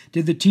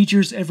 Did the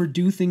teachers ever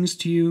do things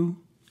to you?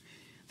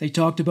 They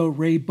talked about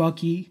Ray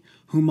Buckey,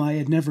 whom I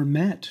had never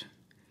met.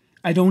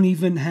 I don't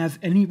even have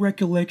any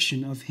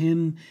recollection of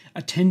him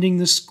attending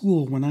the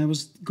school when I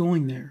was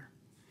going there.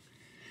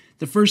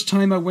 The first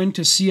time I went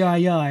to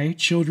CII,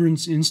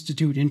 Children's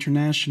Institute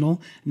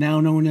International, now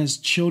known as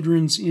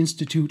Children's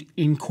Institute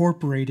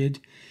Incorporated,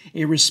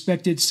 a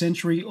respected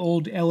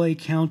century-old LA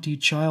County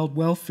child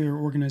welfare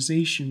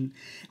organization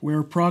where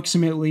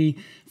approximately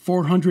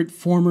 400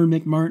 former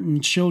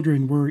McMartin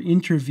children were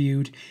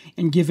interviewed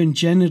and given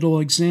genital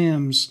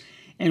exams,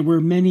 and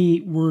where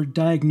many were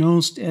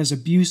diagnosed as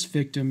abuse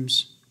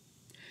victims.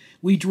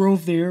 We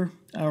drove there,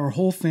 our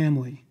whole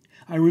family.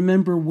 I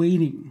remember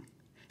waiting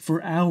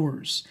for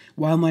hours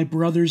while my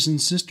brothers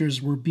and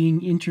sisters were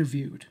being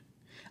interviewed.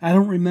 I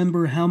don't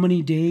remember how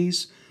many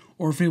days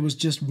or if it was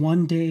just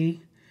one day,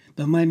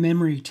 but my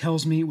memory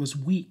tells me it was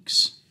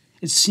weeks.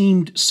 It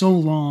seemed so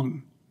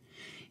long.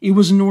 It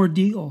was an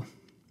ordeal.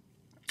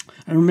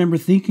 I remember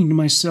thinking to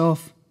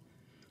myself,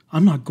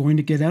 I'm not going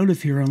to get out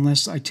of here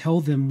unless I tell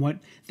them what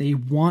they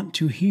want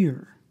to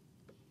hear.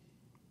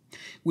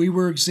 We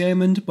were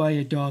examined by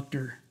a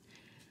doctor.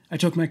 I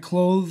took my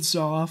clothes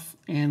off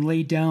and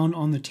lay down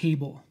on the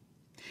table.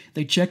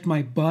 They checked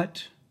my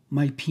butt,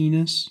 my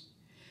penis.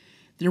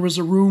 There was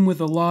a room with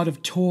a lot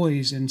of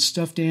toys and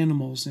stuffed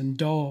animals and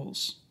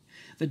dolls.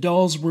 The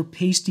dolls were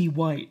pasty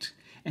white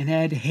and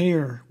had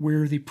hair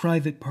where the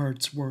private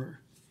parts were.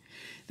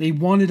 They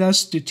wanted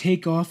us to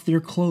take off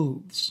their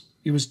clothes.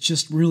 It was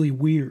just really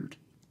weird.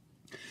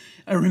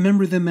 I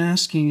remember them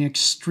asking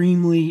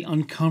extremely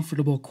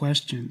uncomfortable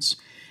questions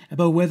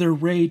about whether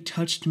Ray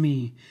touched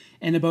me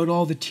and about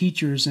all the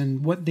teachers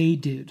and what they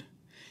did.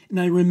 And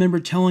I remember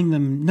telling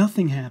them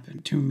nothing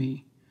happened to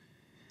me.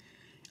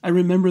 I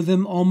remember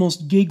them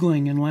almost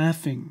giggling and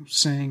laughing,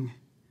 saying,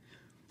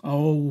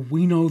 "Oh,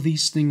 we know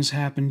these things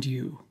happened to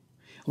you.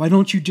 Why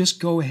don't you just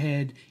go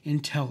ahead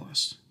and tell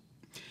us?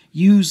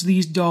 Use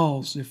these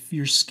dolls if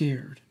you're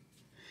scared."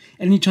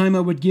 Anytime I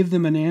would give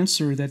them an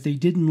answer that they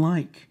didn't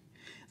like,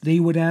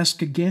 they would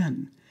ask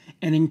again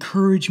and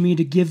encourage me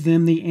to give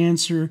them the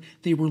answer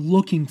they were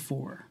looking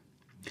for.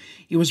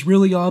 It was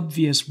really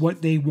obvious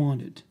what they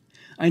wanted.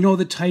 I know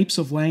the types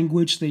of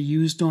language they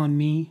used on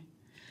me.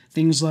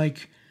 Things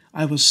like,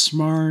 I was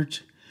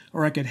smart,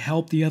 or I could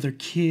help the other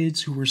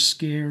kids who were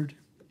scared.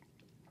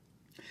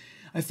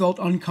 I felt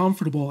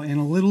uncomfortable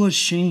and a little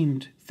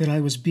ashamed that I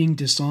was being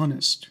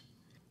dishonest.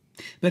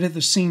 But at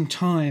the same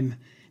time,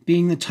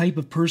 being the type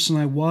of person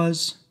I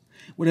was,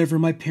 whatever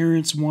my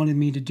parents wanted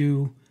me to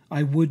do,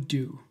 I would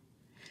do.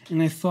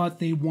 And I thought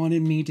they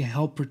wanted me to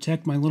help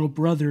protect my little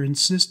brother and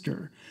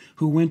sister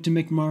who went to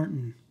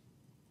McMartin.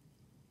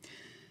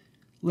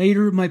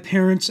 Later, my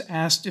parents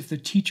asked if the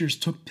teachers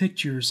took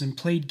pictures and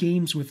played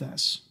games with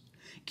us.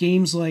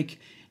 Games like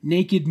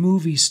Naked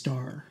Movie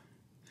Star.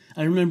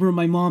 I remember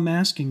my mom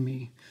asking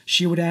me.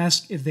 She would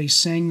ask if they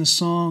sang the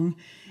song,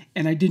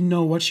 and I didn't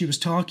know what she was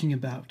talking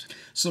about.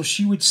 So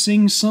she would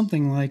sing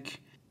something like,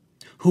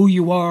 "Who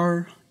you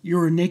are,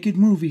 you're a naked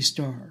movie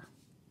star."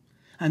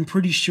 I'm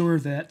pretty sure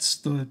that's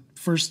the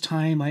first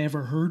time I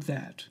ever heard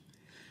that.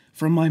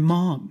 From my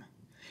mom.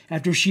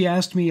 After she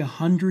asked me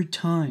 100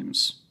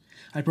 times,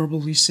 I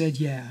probably said,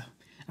 yeah,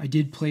 I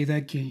did play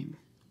that game.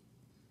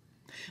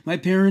 My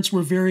parents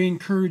were very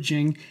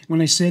encouraging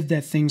when I said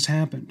that things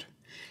happened.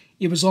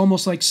 It was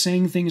almost like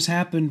saying things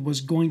happened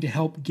was going to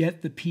help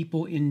get the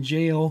people in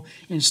jail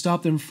and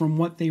stop them from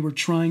what they were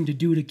trying to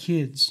do to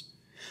kids.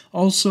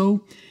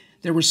 Also,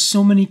 there were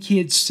so many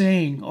kids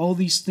saying all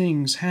these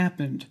things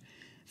happened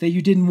that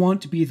you didn't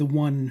want to be the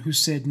one who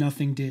said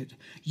nothing did.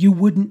 You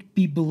wouldn't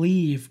be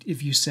believed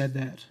if you said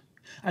that.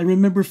 I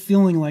remember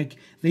feeling like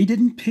they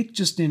didn't pick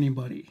just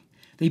anybody.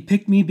 They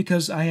picked me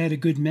because I had a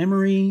good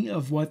memory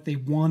of what they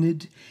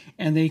wanted,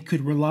 and they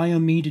could rely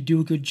on me to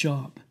do a good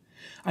job.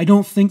 I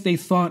don't think they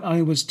thought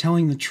I was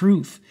telling the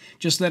truth,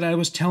 just that I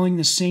was telling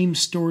the same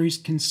stories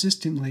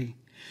consistently,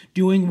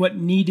 doing what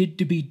needed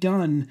to be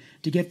done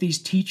to get these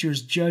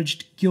teachers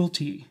judged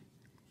guilty.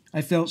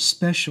 I felt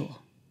special,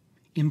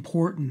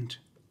 important.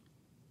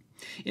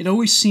 It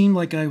always seemed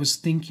like I was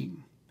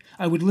thinking.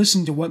 I would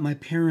listen to what my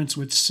parents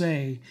would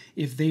say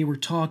if they were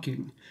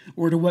talking,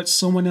 or to what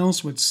someone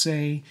else would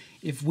say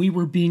if we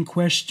were being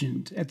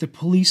questioned at the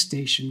police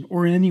station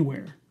or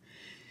anywhere.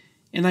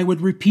 And I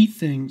would repeat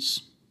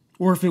things,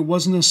 or if it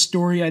wasn't a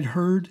story I'd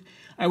heard,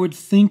 I would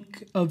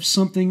think of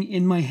something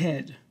in my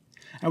head.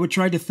 I would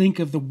try to think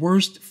of the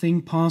worst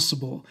thing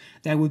possible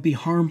that would be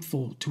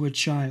harmful to a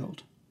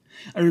child.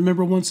 I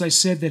remember once I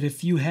said that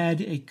if you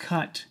had a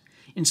cut,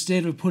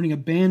 instead of putting a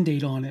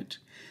Band-Aid on it,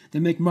 the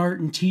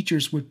McMartin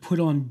teachers would put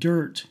on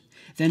dirt,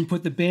 then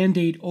put the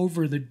Band-Aid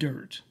over the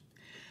dirt.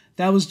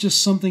 That was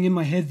just something in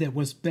my head that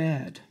was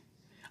bad.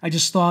 I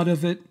just thought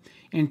of it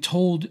and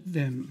told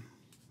them.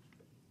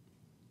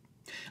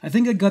 I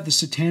think I got the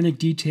satanic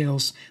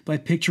details by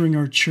picturing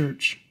our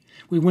church.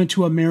 We went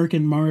to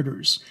American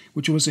Martyrs,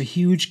 which was a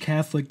huge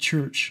Catholic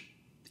church.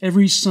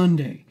 Every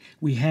Sunday,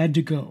 we had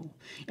to go,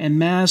 and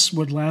Mass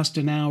would last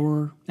an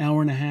hour,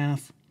 hour and a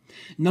half.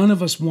 None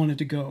of us wanted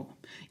to go.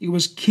 It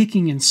was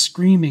kicking and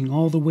screaming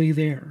all the way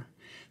there.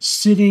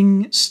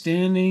 Sitting,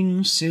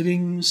 standing,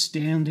 sitting,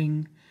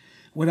 standing.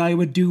 What I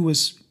would do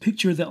was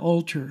picture the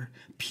altar,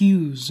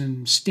 pews,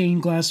 and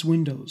stained glass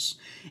windows.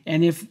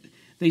 And if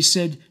they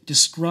said,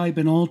 describe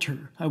an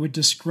altar, I would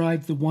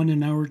describe the one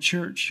in our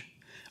church.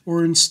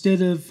 Or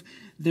instead of,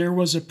 there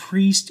was a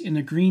priest in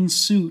a green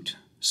suit,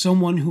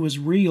 someone who was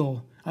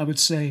real, I would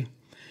say,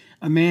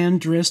 a man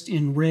dressed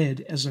in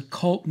red as a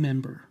cult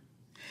member.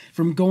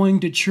 From going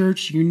to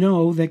church, you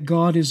know that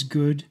God is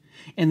good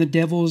and the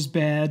devil is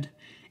bad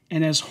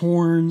and has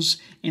horns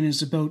and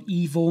is about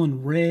evil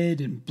and red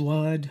and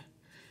blood.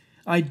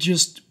 I'd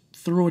just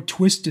throw a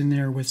twist in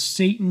there with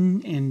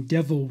Satan and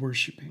devil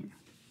worshiping.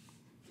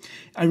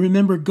 I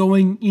remember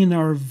going in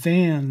our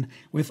van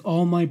with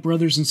all my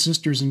brothers and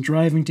sisters and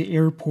driving to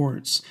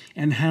airports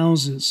and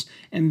houses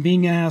and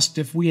being asked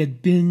if we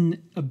had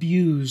been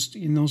abused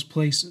in those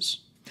places.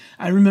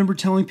 I remember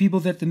telling people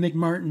that the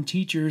McMartin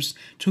teachers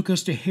took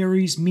us to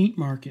Harry's meat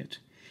market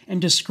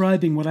and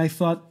describing what I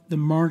thought the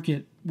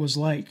market was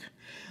like.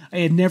 I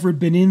had never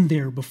been in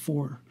there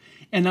before,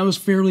 and I was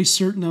fairly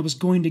certain I was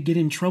going to get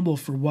in trouble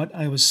for what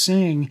I was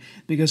saying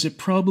because it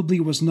probably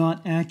was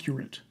not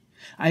accurate.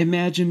 I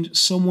imagined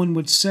someone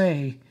would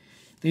say,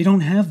 "They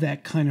don't have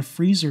that kind of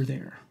freezer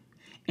there."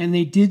 And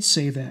they did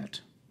say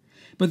that.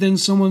 But then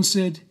someone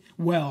said,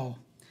 "Well,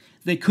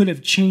 they could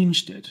have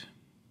changed it."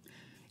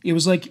 It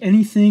was like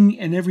anything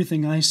and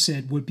everything I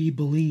said would be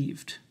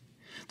believed.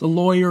 The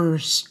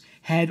lawyers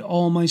had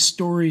all my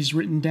stories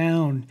written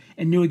down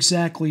and knew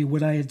exactly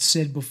what I had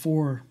said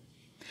before.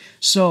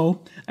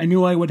 So I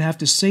knew I would have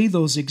to say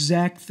those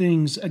exact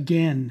things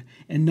again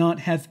and not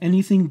have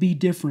anything be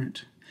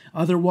different.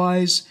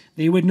 Otherwise,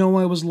 they would know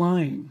I was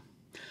lying.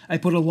 I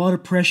put a lot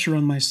of pressure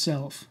on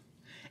myself.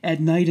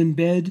 At night in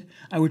bed,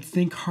 I would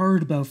think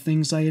hard about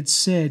things I had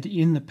said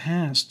in the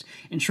past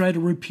and try to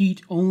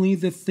repeat only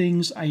the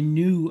things I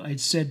knew I'd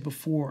said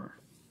before.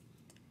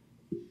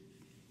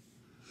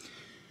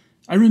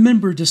 I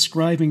remember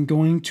describing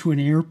going to an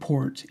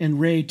airport and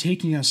Ray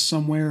taking us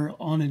somewhere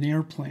on an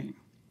airplane.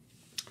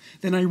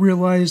 Then I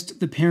realized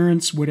the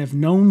parents would have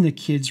known the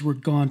kids were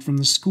gone from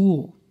the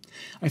school.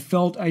 I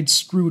felt I'd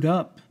screwed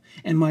up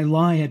and my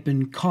lie had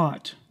been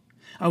caught.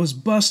 I was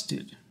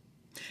busted.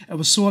 I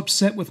was so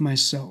upset with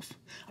myself.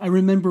 I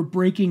remember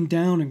breaking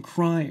down and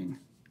crying.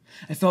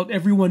 I felt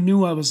everyone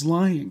knew I was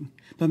lying,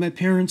 but my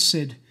parents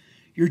said,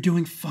 "You're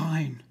doing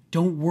fine,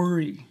 don't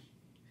worry."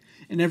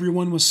 And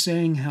everyone was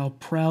saying how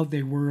proud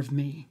they were of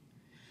me.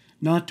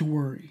 Not to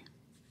worry.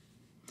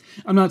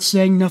 I'm not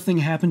saying nothing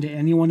happened to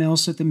anyone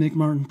else at the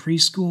McMartin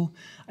preschool.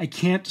 I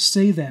can't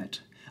say that.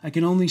 I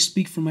can only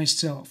speak for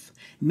myself.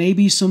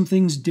 Maybe some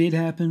things did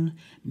happen.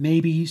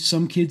 Maybe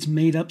some kids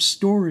made up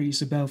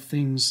stories about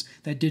things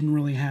that didn't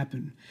really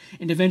happen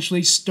and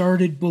eventually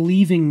started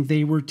believing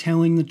they were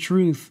telling the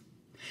truth.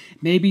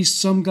 Maybe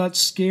some got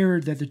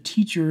scared that the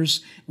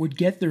teachers would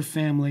get their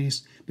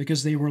families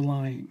because they were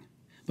lying.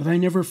 But I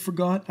never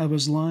forgot I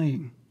was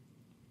lying.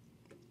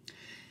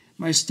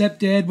 My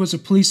stepdad was a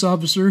police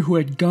officer who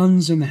had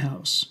guns in the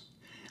house.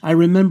 I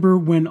remember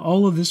when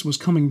all of this was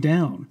coming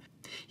down.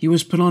 He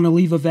was put on a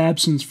leave of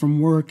absence from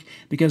work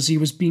because he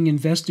was being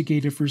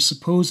investigated for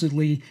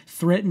supposedly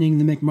threatening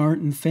the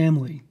McMartin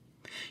family.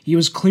 He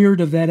was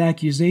cleared of that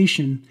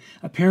accusation.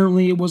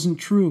 Apparently it wasn't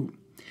true.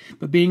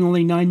 But being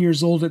only 9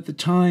 years old at the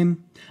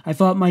time, I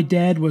thought my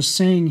dad was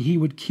saying he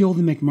would kill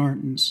the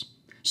McMartins.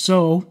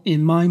 So,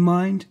 in my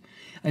mind,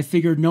 I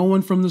figured no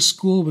one from the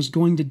school was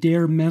going to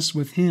dare mess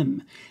with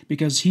him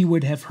because he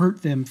would have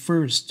hurt them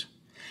first.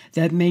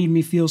 That made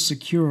me feel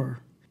secure.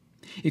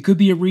 It could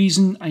be a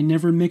reason I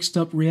never mixed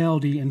up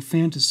reality and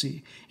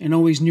fantasy and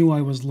always knew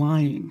I was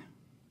lying.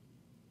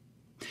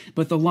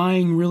 But the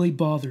lying really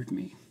bothered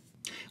me.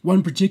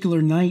 One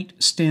particular night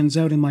stands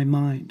out in my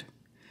mind.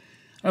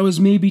 I was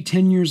maybe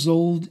 10 years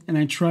old and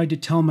I tried to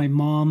tell my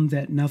mom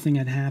that nothing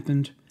had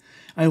happened.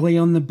 I lay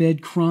on the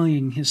bed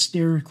crying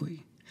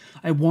hysterically.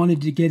 I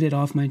wanted to get it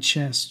off my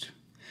chest,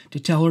 to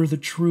tell her the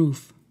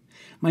truth.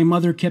 My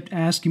mother kept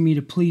asking me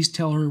to please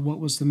tell her what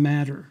was the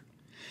matter.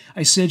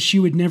 I said she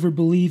would never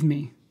believe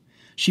me.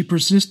 She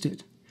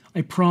persisted.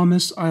 "I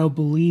promise I'll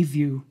believe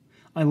you.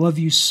 I love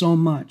you so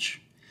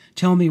much.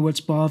 Tell me what's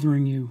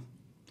bothering you."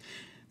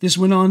 This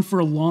went on for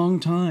a long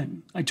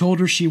time. I told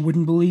her she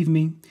wouldn't believe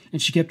me,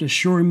 and she kept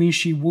assuring me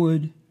she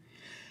would.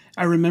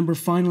 I remember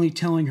finally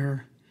telling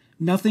her,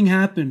 "Nothing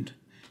happened.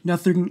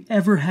 Nothing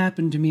ever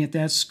happened to me at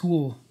that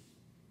school."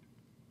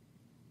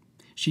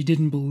 She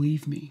didn't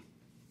believe me.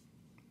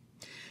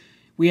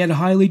 We had a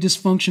highly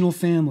dysfunctional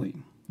family.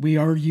 We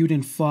argued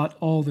and fought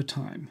all the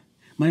time.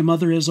 My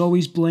mother has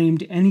always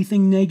blamed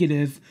anything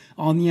negative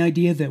on the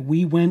idea that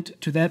we went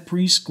to that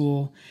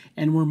preschool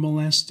and were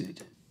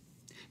molested.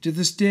 To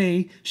this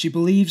day, she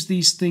believes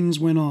these things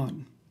went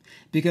on.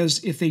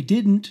 Because if they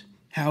didn't,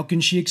 how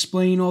can she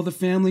explain all the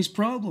family's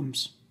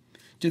problems?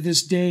 To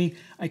this day,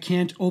 I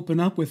can't open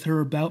up with her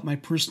about my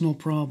personal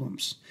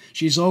problems.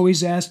 She's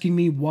always asking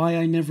me why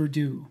I never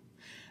do.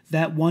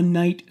 That one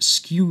night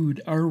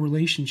skewed our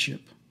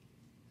relationship.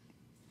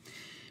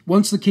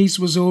 Once the case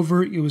was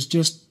over, it was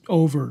just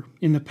over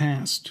in the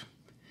past.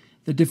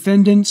 The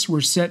defendants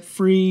were set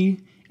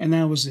free, and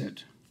that was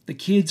it. The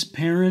kids'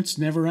 parents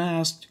never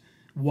asked,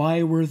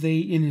 why were they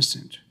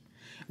innocent?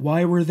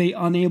 Why were they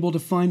unable to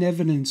find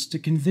evidence to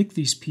convict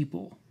these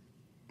people?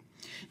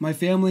 My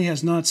family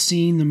has not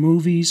seen the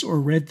movies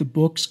or read the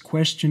books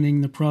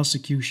questioning the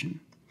prosecution.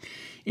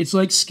 It's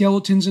like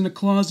skeletons in a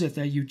closet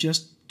that you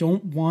just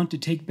don't want to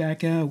take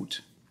back out.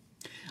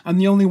 I'm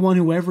the only one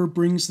who ever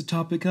brings the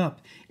topic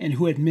up and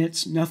who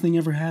admits nothing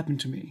ever happened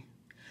to me.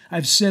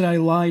 I've said I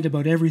lied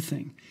about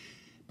everything,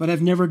 but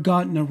I've never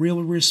gotten a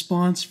real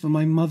response from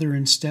my mother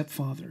and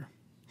stepfather.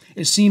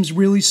 It seems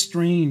really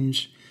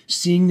strange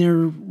seeing their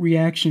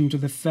reaction to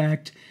the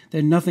fact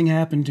that nothing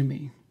happened to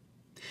me.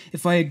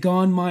 If I had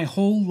gone my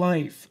whole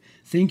life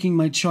thinking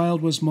my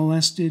child was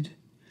molested,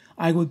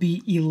 I would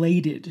be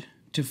elated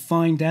to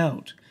find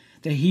out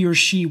that he or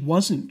she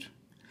wasn't.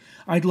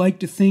 I'd like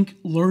to think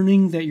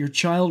learning that your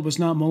child was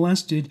not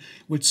molested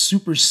would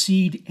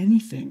supersede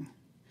anything.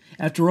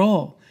 After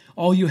all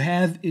you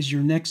have is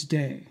your next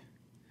day.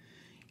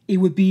 It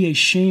would be a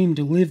shame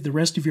to live the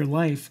rest of your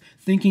life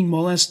thinking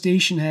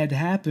molestation had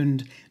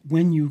happened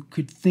when you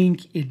could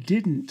think it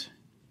didn't.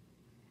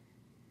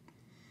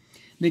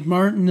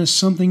 McMartin is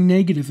something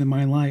negative in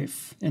my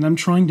life, and I'm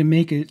trying to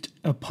make it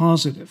a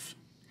positive.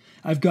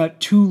 I've got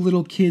 2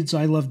 little kids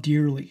I love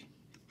dearly.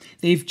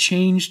 They've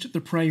changed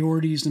the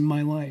priorities in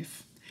my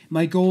life.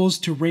 My goal is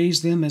to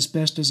raise them as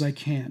best as I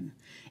can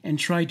and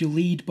try to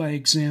lead by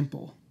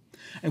example.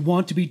 I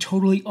want to be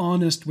totally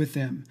honest with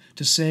them,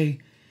 to say,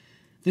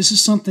 this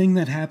is something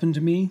that happened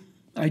to me.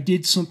 I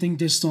did something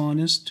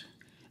dishonest.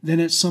 Then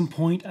at some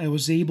point I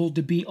was able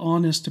to be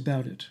honest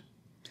about it.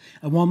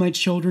 I want my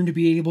children to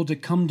be able to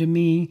come to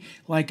me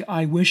like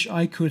I wish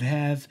I could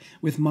have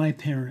with my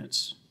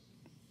parents.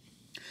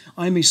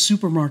 I'm a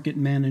supermarket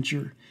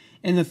manager,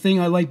 and the thing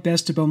I like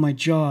best about my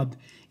job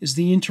is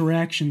the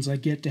interactions I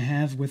get to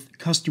have with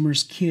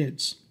customers'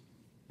 kids.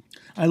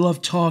 I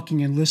love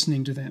talking and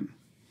listening to them.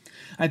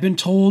 I've been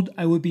told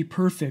I would be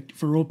perfect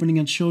for opening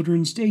a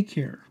children's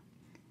daycare.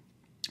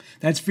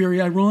 That's very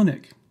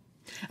ironic.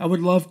 I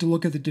would love to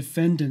look at the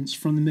defendants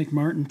from the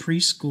McMartin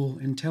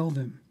preschool and tell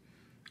them,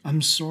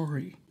 I'm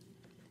sorry.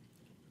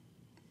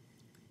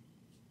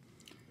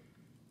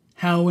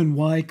 How and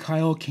Why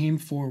Kyle Came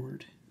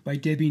Forward by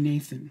Debbie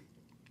Nathan.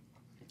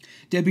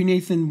 Debbie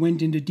Nathan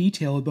went into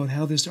detail about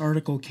how this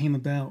article came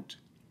about.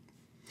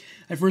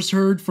 I first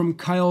heard from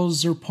Kyle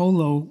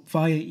Zerpolo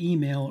via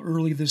email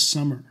early this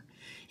summer.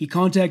 He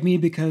contacted me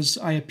because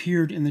I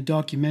appeared in the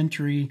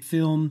documentary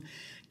film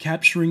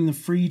Capturing the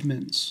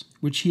Friedmans,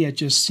 which he had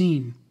just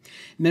seen.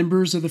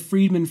 Members of the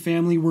Friedman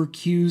family were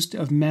accused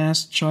of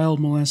mass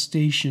child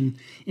molestation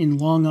in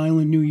Long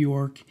Island, New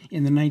York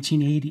in the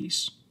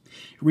 1980s.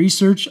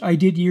 Research I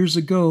did years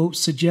ago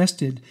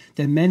suggested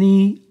that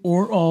many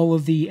or all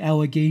of the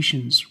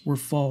allegations were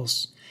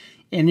false,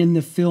 and in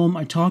the film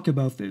I talk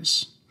about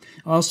this.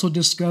 I also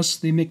discuss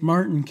the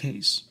McMartin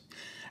case.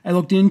 I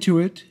looked into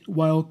it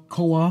while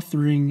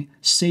co-authoring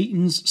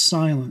Satan's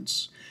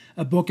Silence,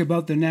 a book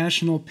about the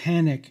national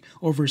panic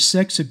over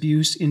sex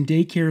abuse in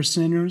daycare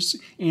centers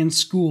and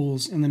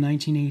schools in the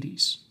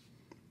 1980s.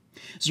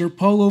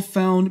 Zerpolo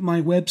found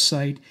my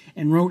website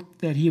and wrote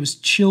that he was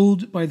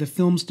chilled by the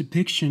film's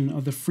depiction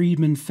of the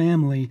Friedman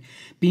family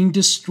being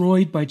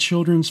destroyed by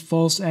children's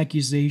false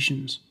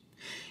accusations.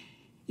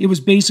 It was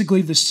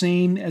basically the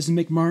same as the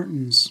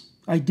McMartins.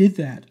 I did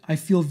that. I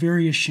feel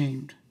very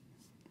ashamed.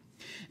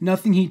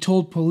 Nothing he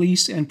told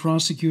police and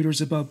prosecutors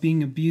about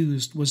being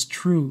abused was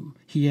true,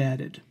 he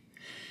added.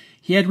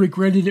 He had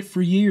regretted it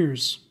for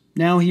years.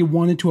 Now he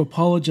wanted to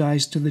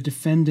apologize to the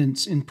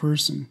defendants in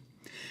person.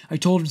 I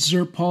told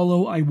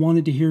Zerpolo I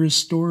wanted to hear his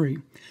story.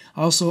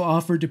 I also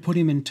offered to put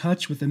him in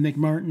touch with the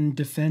McMartin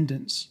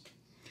defendants.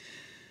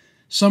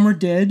 Some are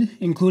dead,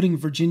 including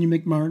Virginia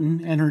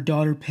McMartin and her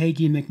daughter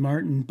Peggy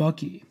McMartin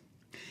Bucky.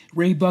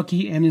 Ray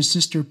Bucky and his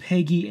sister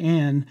Peggy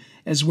Ann,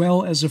 as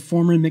well as a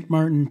former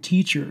McMartin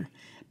teacher,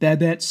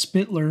 Babette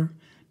Spittler,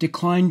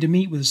 declined to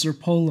meet with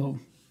Zerpolo.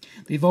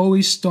 They've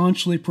always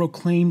staunchly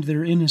proclaimed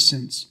their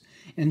innocence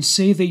and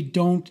say they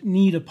don't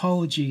need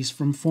apologies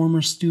from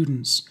former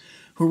students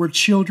who were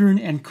children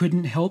and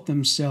couldn't help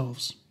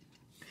themselves.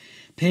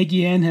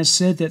 Peggy Ann has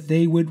said that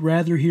they would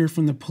rather hear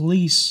from the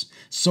police,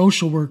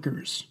 social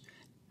workers,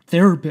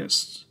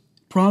 therapists,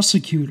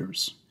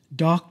 prosecutors,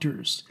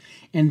 doctors,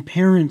 and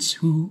parents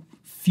who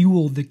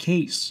fueled the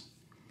case.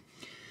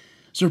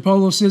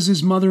 Zerpolo says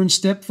his mother and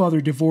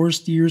stepfather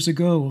divorced years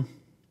ago.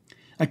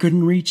 I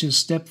couldn't reach his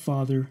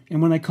stepfather,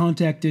 and when I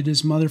contacted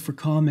his mother for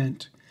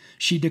comment,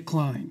 she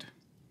declined.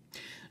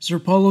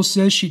 Zerpolo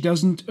says she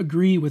doesn't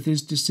agree with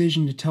his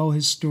decision to tell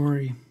his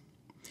story.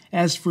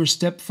 As for his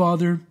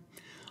stepfather,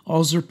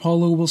 all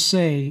Zerpolo will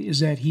say is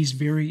that he's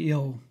very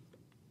ill.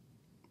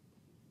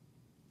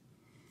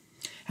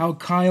 How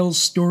Kyle's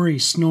story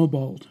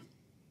snowballed.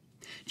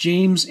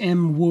 James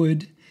M.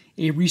 Wood,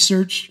 a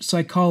research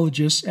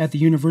psychologist at the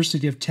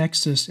University of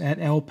Texas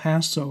at El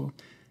Paso,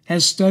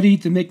 has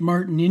studied the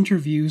McMartin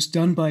interviews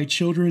done by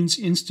Children's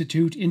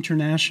Institute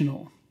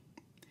International.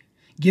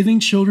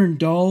 Giving children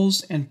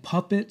dolls and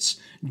puppets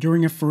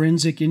during a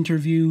forensic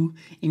interview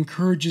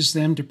encourages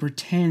them to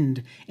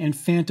pretend and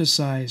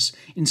fantasize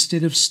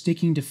instead of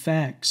sticking to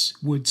facts,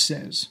 Wood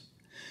says.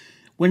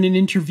 When an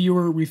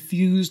interviewer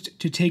refused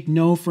to take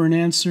no for an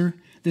answer,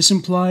 this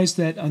implies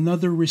that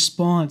another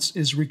response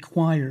is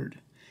required,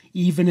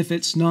 even if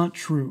it's not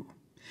true.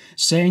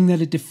 Saying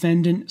that a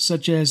defendant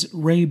such as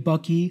Ray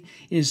Bucky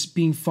is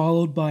being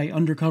followed by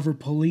undercover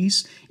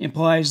police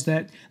implies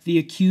that the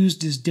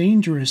accused is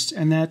dangerous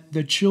and that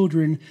the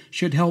children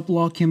should help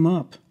lock him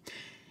up.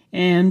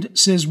 And,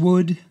 says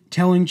Wood,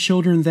 telling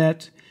children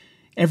that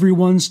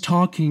everyone's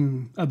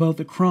talking about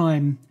the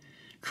crime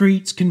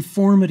creates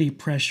conformity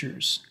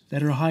pressures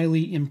that are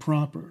highly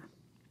improper.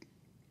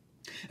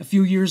 A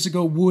few years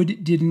ago,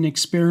 Wood did an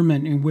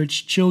experiment in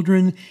which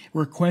children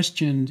were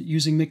questioned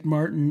using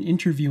McMartin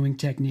interviewing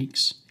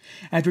techniques.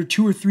 After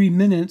 2 or 3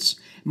 minutes,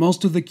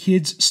 most of the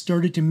kids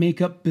started to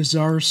make up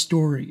bizarre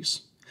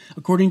stories.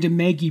 According to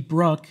Maggie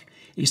Bruck,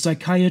 a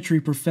psychiatry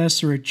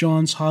professor at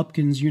Johns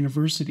Hopkins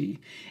University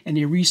and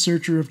a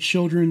researcher of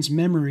children's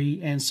memory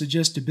and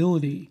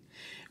suggestibility,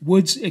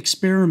 Wood's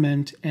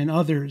experiment and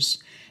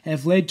others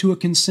have led to a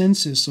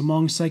consensus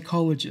among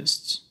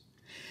psychologists.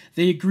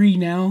 They agree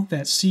now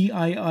that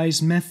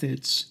CII's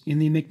methods in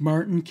the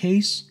McMartin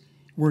case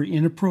were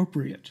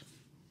inappropriate.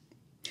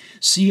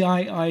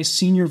 CII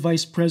Senior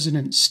Vice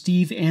President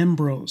Steve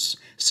Ambrose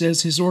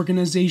says his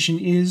organization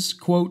is,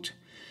 quote,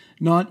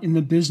 not in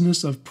the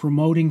business of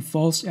promoting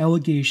false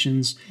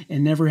allegations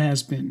and never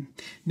has been.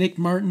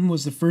 McMartin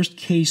was the first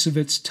case of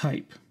its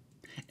type.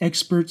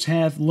 Experts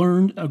have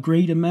learned a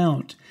great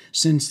amount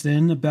since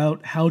then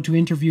about how to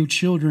interview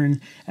children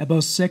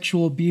about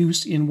sexual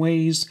abuse in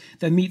ways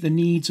that meet the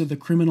needs of the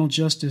criminal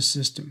justice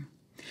system.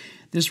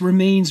 This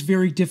remains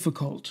very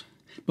difficult,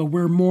 but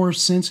we're more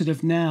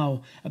sensitive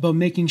now about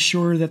making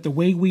sure that the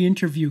way we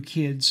interview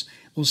kids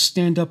will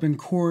stand up in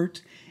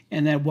court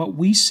and that what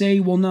we say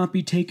will not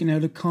be taken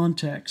out of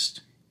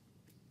context.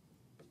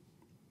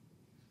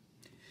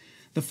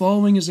 The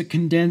following is a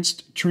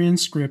condensed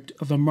transcript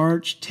of a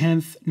March 10,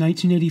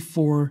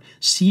 1984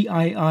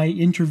 CII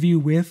interview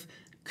with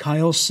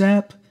Kyle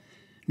Sapp,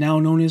 now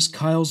known as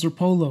Kyle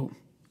Zerpolo.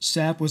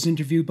 Sapp was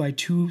interviewed by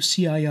 2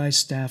 CII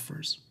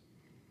staffers.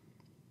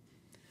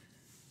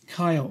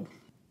 Kyle: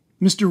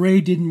 Mr. Ray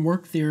didn't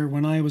work there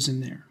when I was in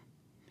there.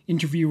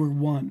 Interviewer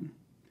 1: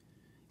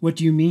 What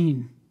do you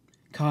mean?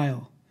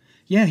 Kyle: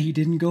 Yeah, he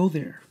didn't go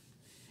there.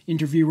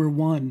 Interviewer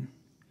 1: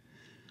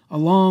 A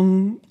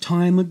long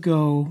time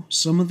ago,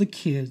 some of the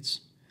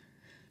kids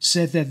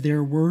said that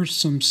there were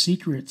some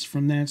secrets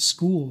from that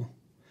school.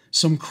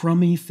 Some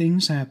crummy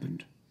things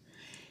happened.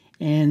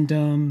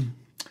 And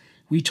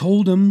we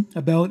told them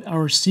about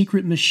our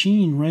secret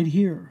machine right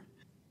here.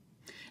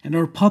 And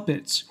our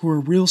puppets, who are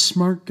real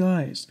smart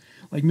guys,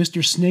 like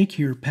Mr. Snake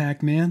here,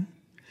 Pac-Man.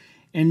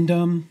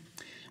 And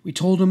we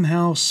told them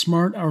how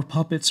smart our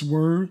puppets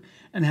were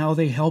and how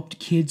they helped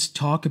kids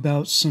talk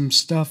about some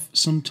stuff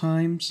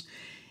sometimes.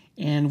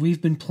 And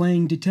we've been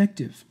playing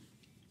detective.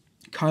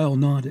 Kyle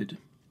nodded.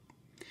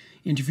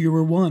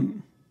 Interviewer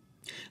 1: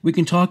 We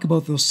can talk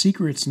about those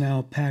secrets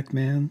now,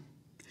 Pac-Man.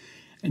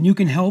 And you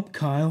can help,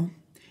 Kyle.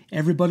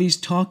 Everybody's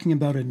talking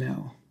about it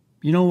now.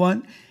 You know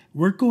what?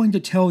 We're going to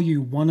tell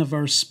you one of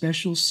our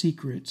special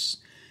secrets,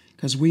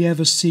 because we have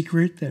a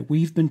secret that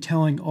we've been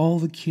telling all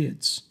the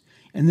kids.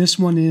 And this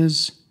one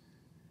is,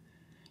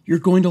 you're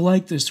going to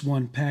like this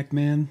one,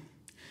 Pac-Man,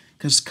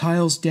 because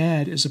Kyle's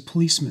dad is a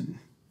policeman.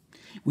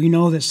 We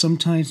know that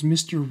sometimes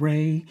Mr.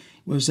 Ray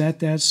was at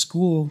that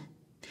school.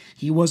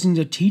 He wasn't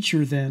a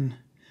teacher then,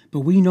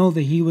 but we know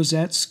that he was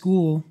at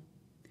school.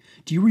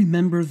 Do you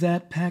remember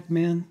that,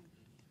 Pac-Man?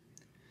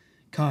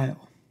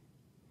 Kyle: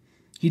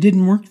 He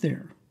didn't work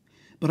there,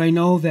 but I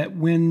know that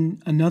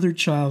when another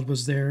child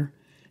was there,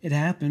 it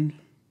happened.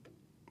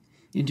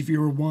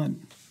 Interviewer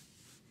 1: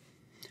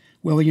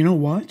 Well, you know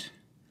what?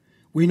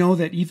 We know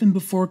that even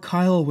before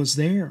Kyle was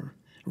there,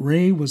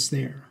 Ray was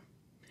there.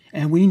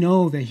 And we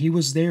know that he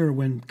was there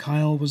when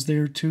Kyle was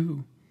there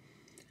too.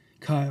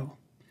 Kyle: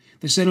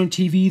 They said on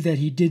TV that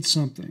he did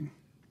something.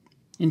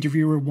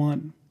 Interviewer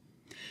 1: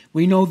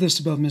 We know this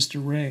about Mr.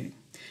 Ray,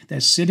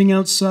 that sitting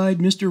outside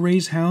Mr.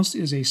 Ray's house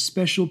is a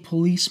special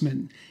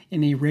policeman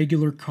in a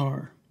regular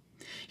car.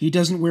 He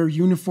doesn't wear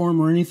uniform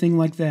or anything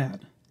like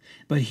that,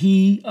 but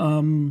he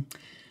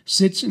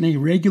sits in a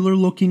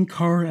regular-looking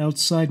car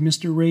outside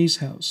Mr. Ray's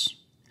house.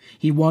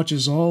 He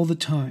watches all the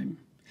time.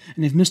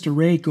 And if Mr.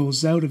 Ray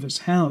goes out of his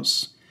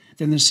house,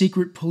 then the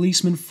secret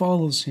policeman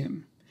follows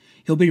him.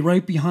 He'll be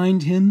right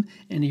behind him,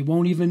 and he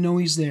won't even know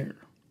he's there.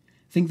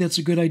 Think that's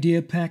a good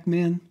idea,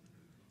 Pac-Man?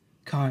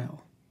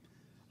 Kyle: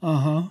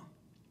 Uh-huh.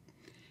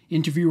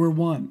 Interviewer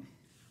 1: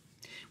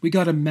 We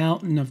got a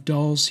mountain of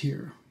dolls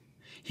here.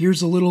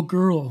 Here's a little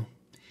girl.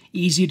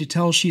 Easy to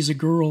tell she's a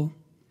girl.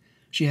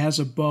 She has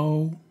a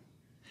bow,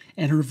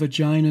 and her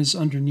vagina's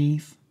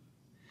underneath.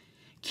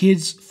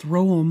 Kids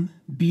throw 'em,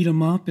 beat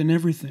 'em up, and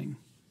everything.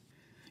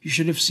 You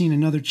should have seen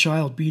another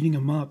child beating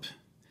him up.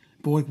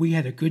 Boy, we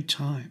had a good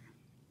time.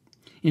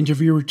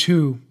 Interviewer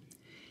 2: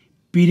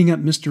 Beating up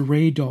Mr.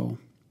 Ray doll.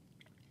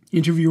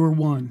 Interviewer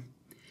 1: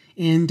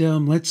 And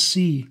let's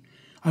see.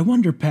 I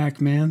wonder,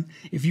 Pac-Man,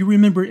 if you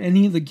remember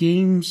any of the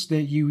games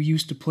that you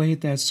used to play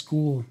at that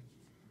school.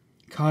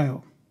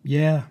 Kyle: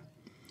 Yeah.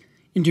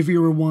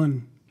 Interviewer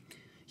 1: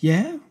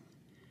 Yeah?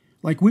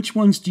 Like which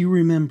ones do you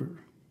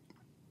remember?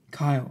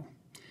 Kyle: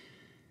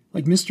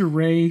 Like Mr.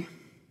 Ray,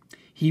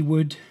 he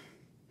would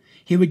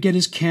get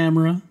his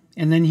camera,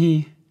 and then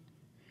he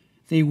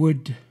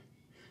would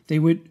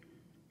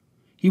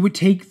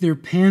take their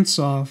pants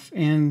off,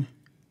 and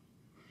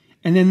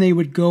then they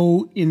would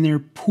go in their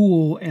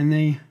pool, and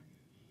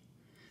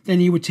then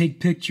he would take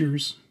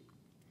pictures.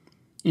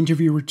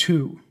 Interviewer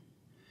 2: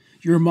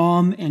 Your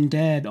mom and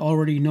dad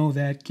already know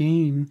that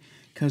game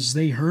because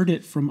they heard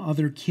it from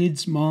other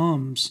kids'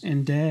 moms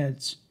and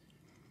dads.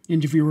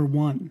 Interviewer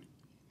 1: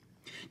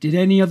 Did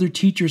any other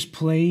teachers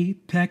play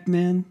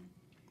Pac-Man?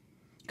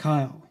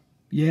 Kyle: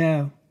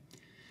 Yeah,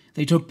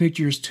 they took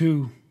pictures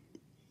too.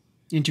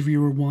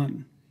 Interviewer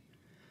 1: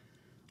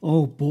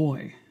 Oh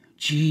boy,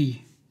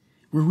 gee,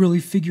 we're really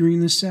figuring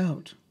this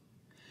out.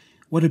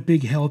 What a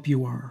big help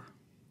you are.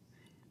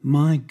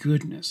 My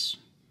goodness.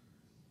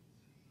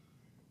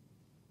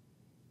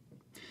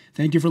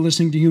 Thank you for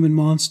listening to Human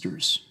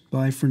Monsters.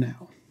 Bye for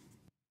now.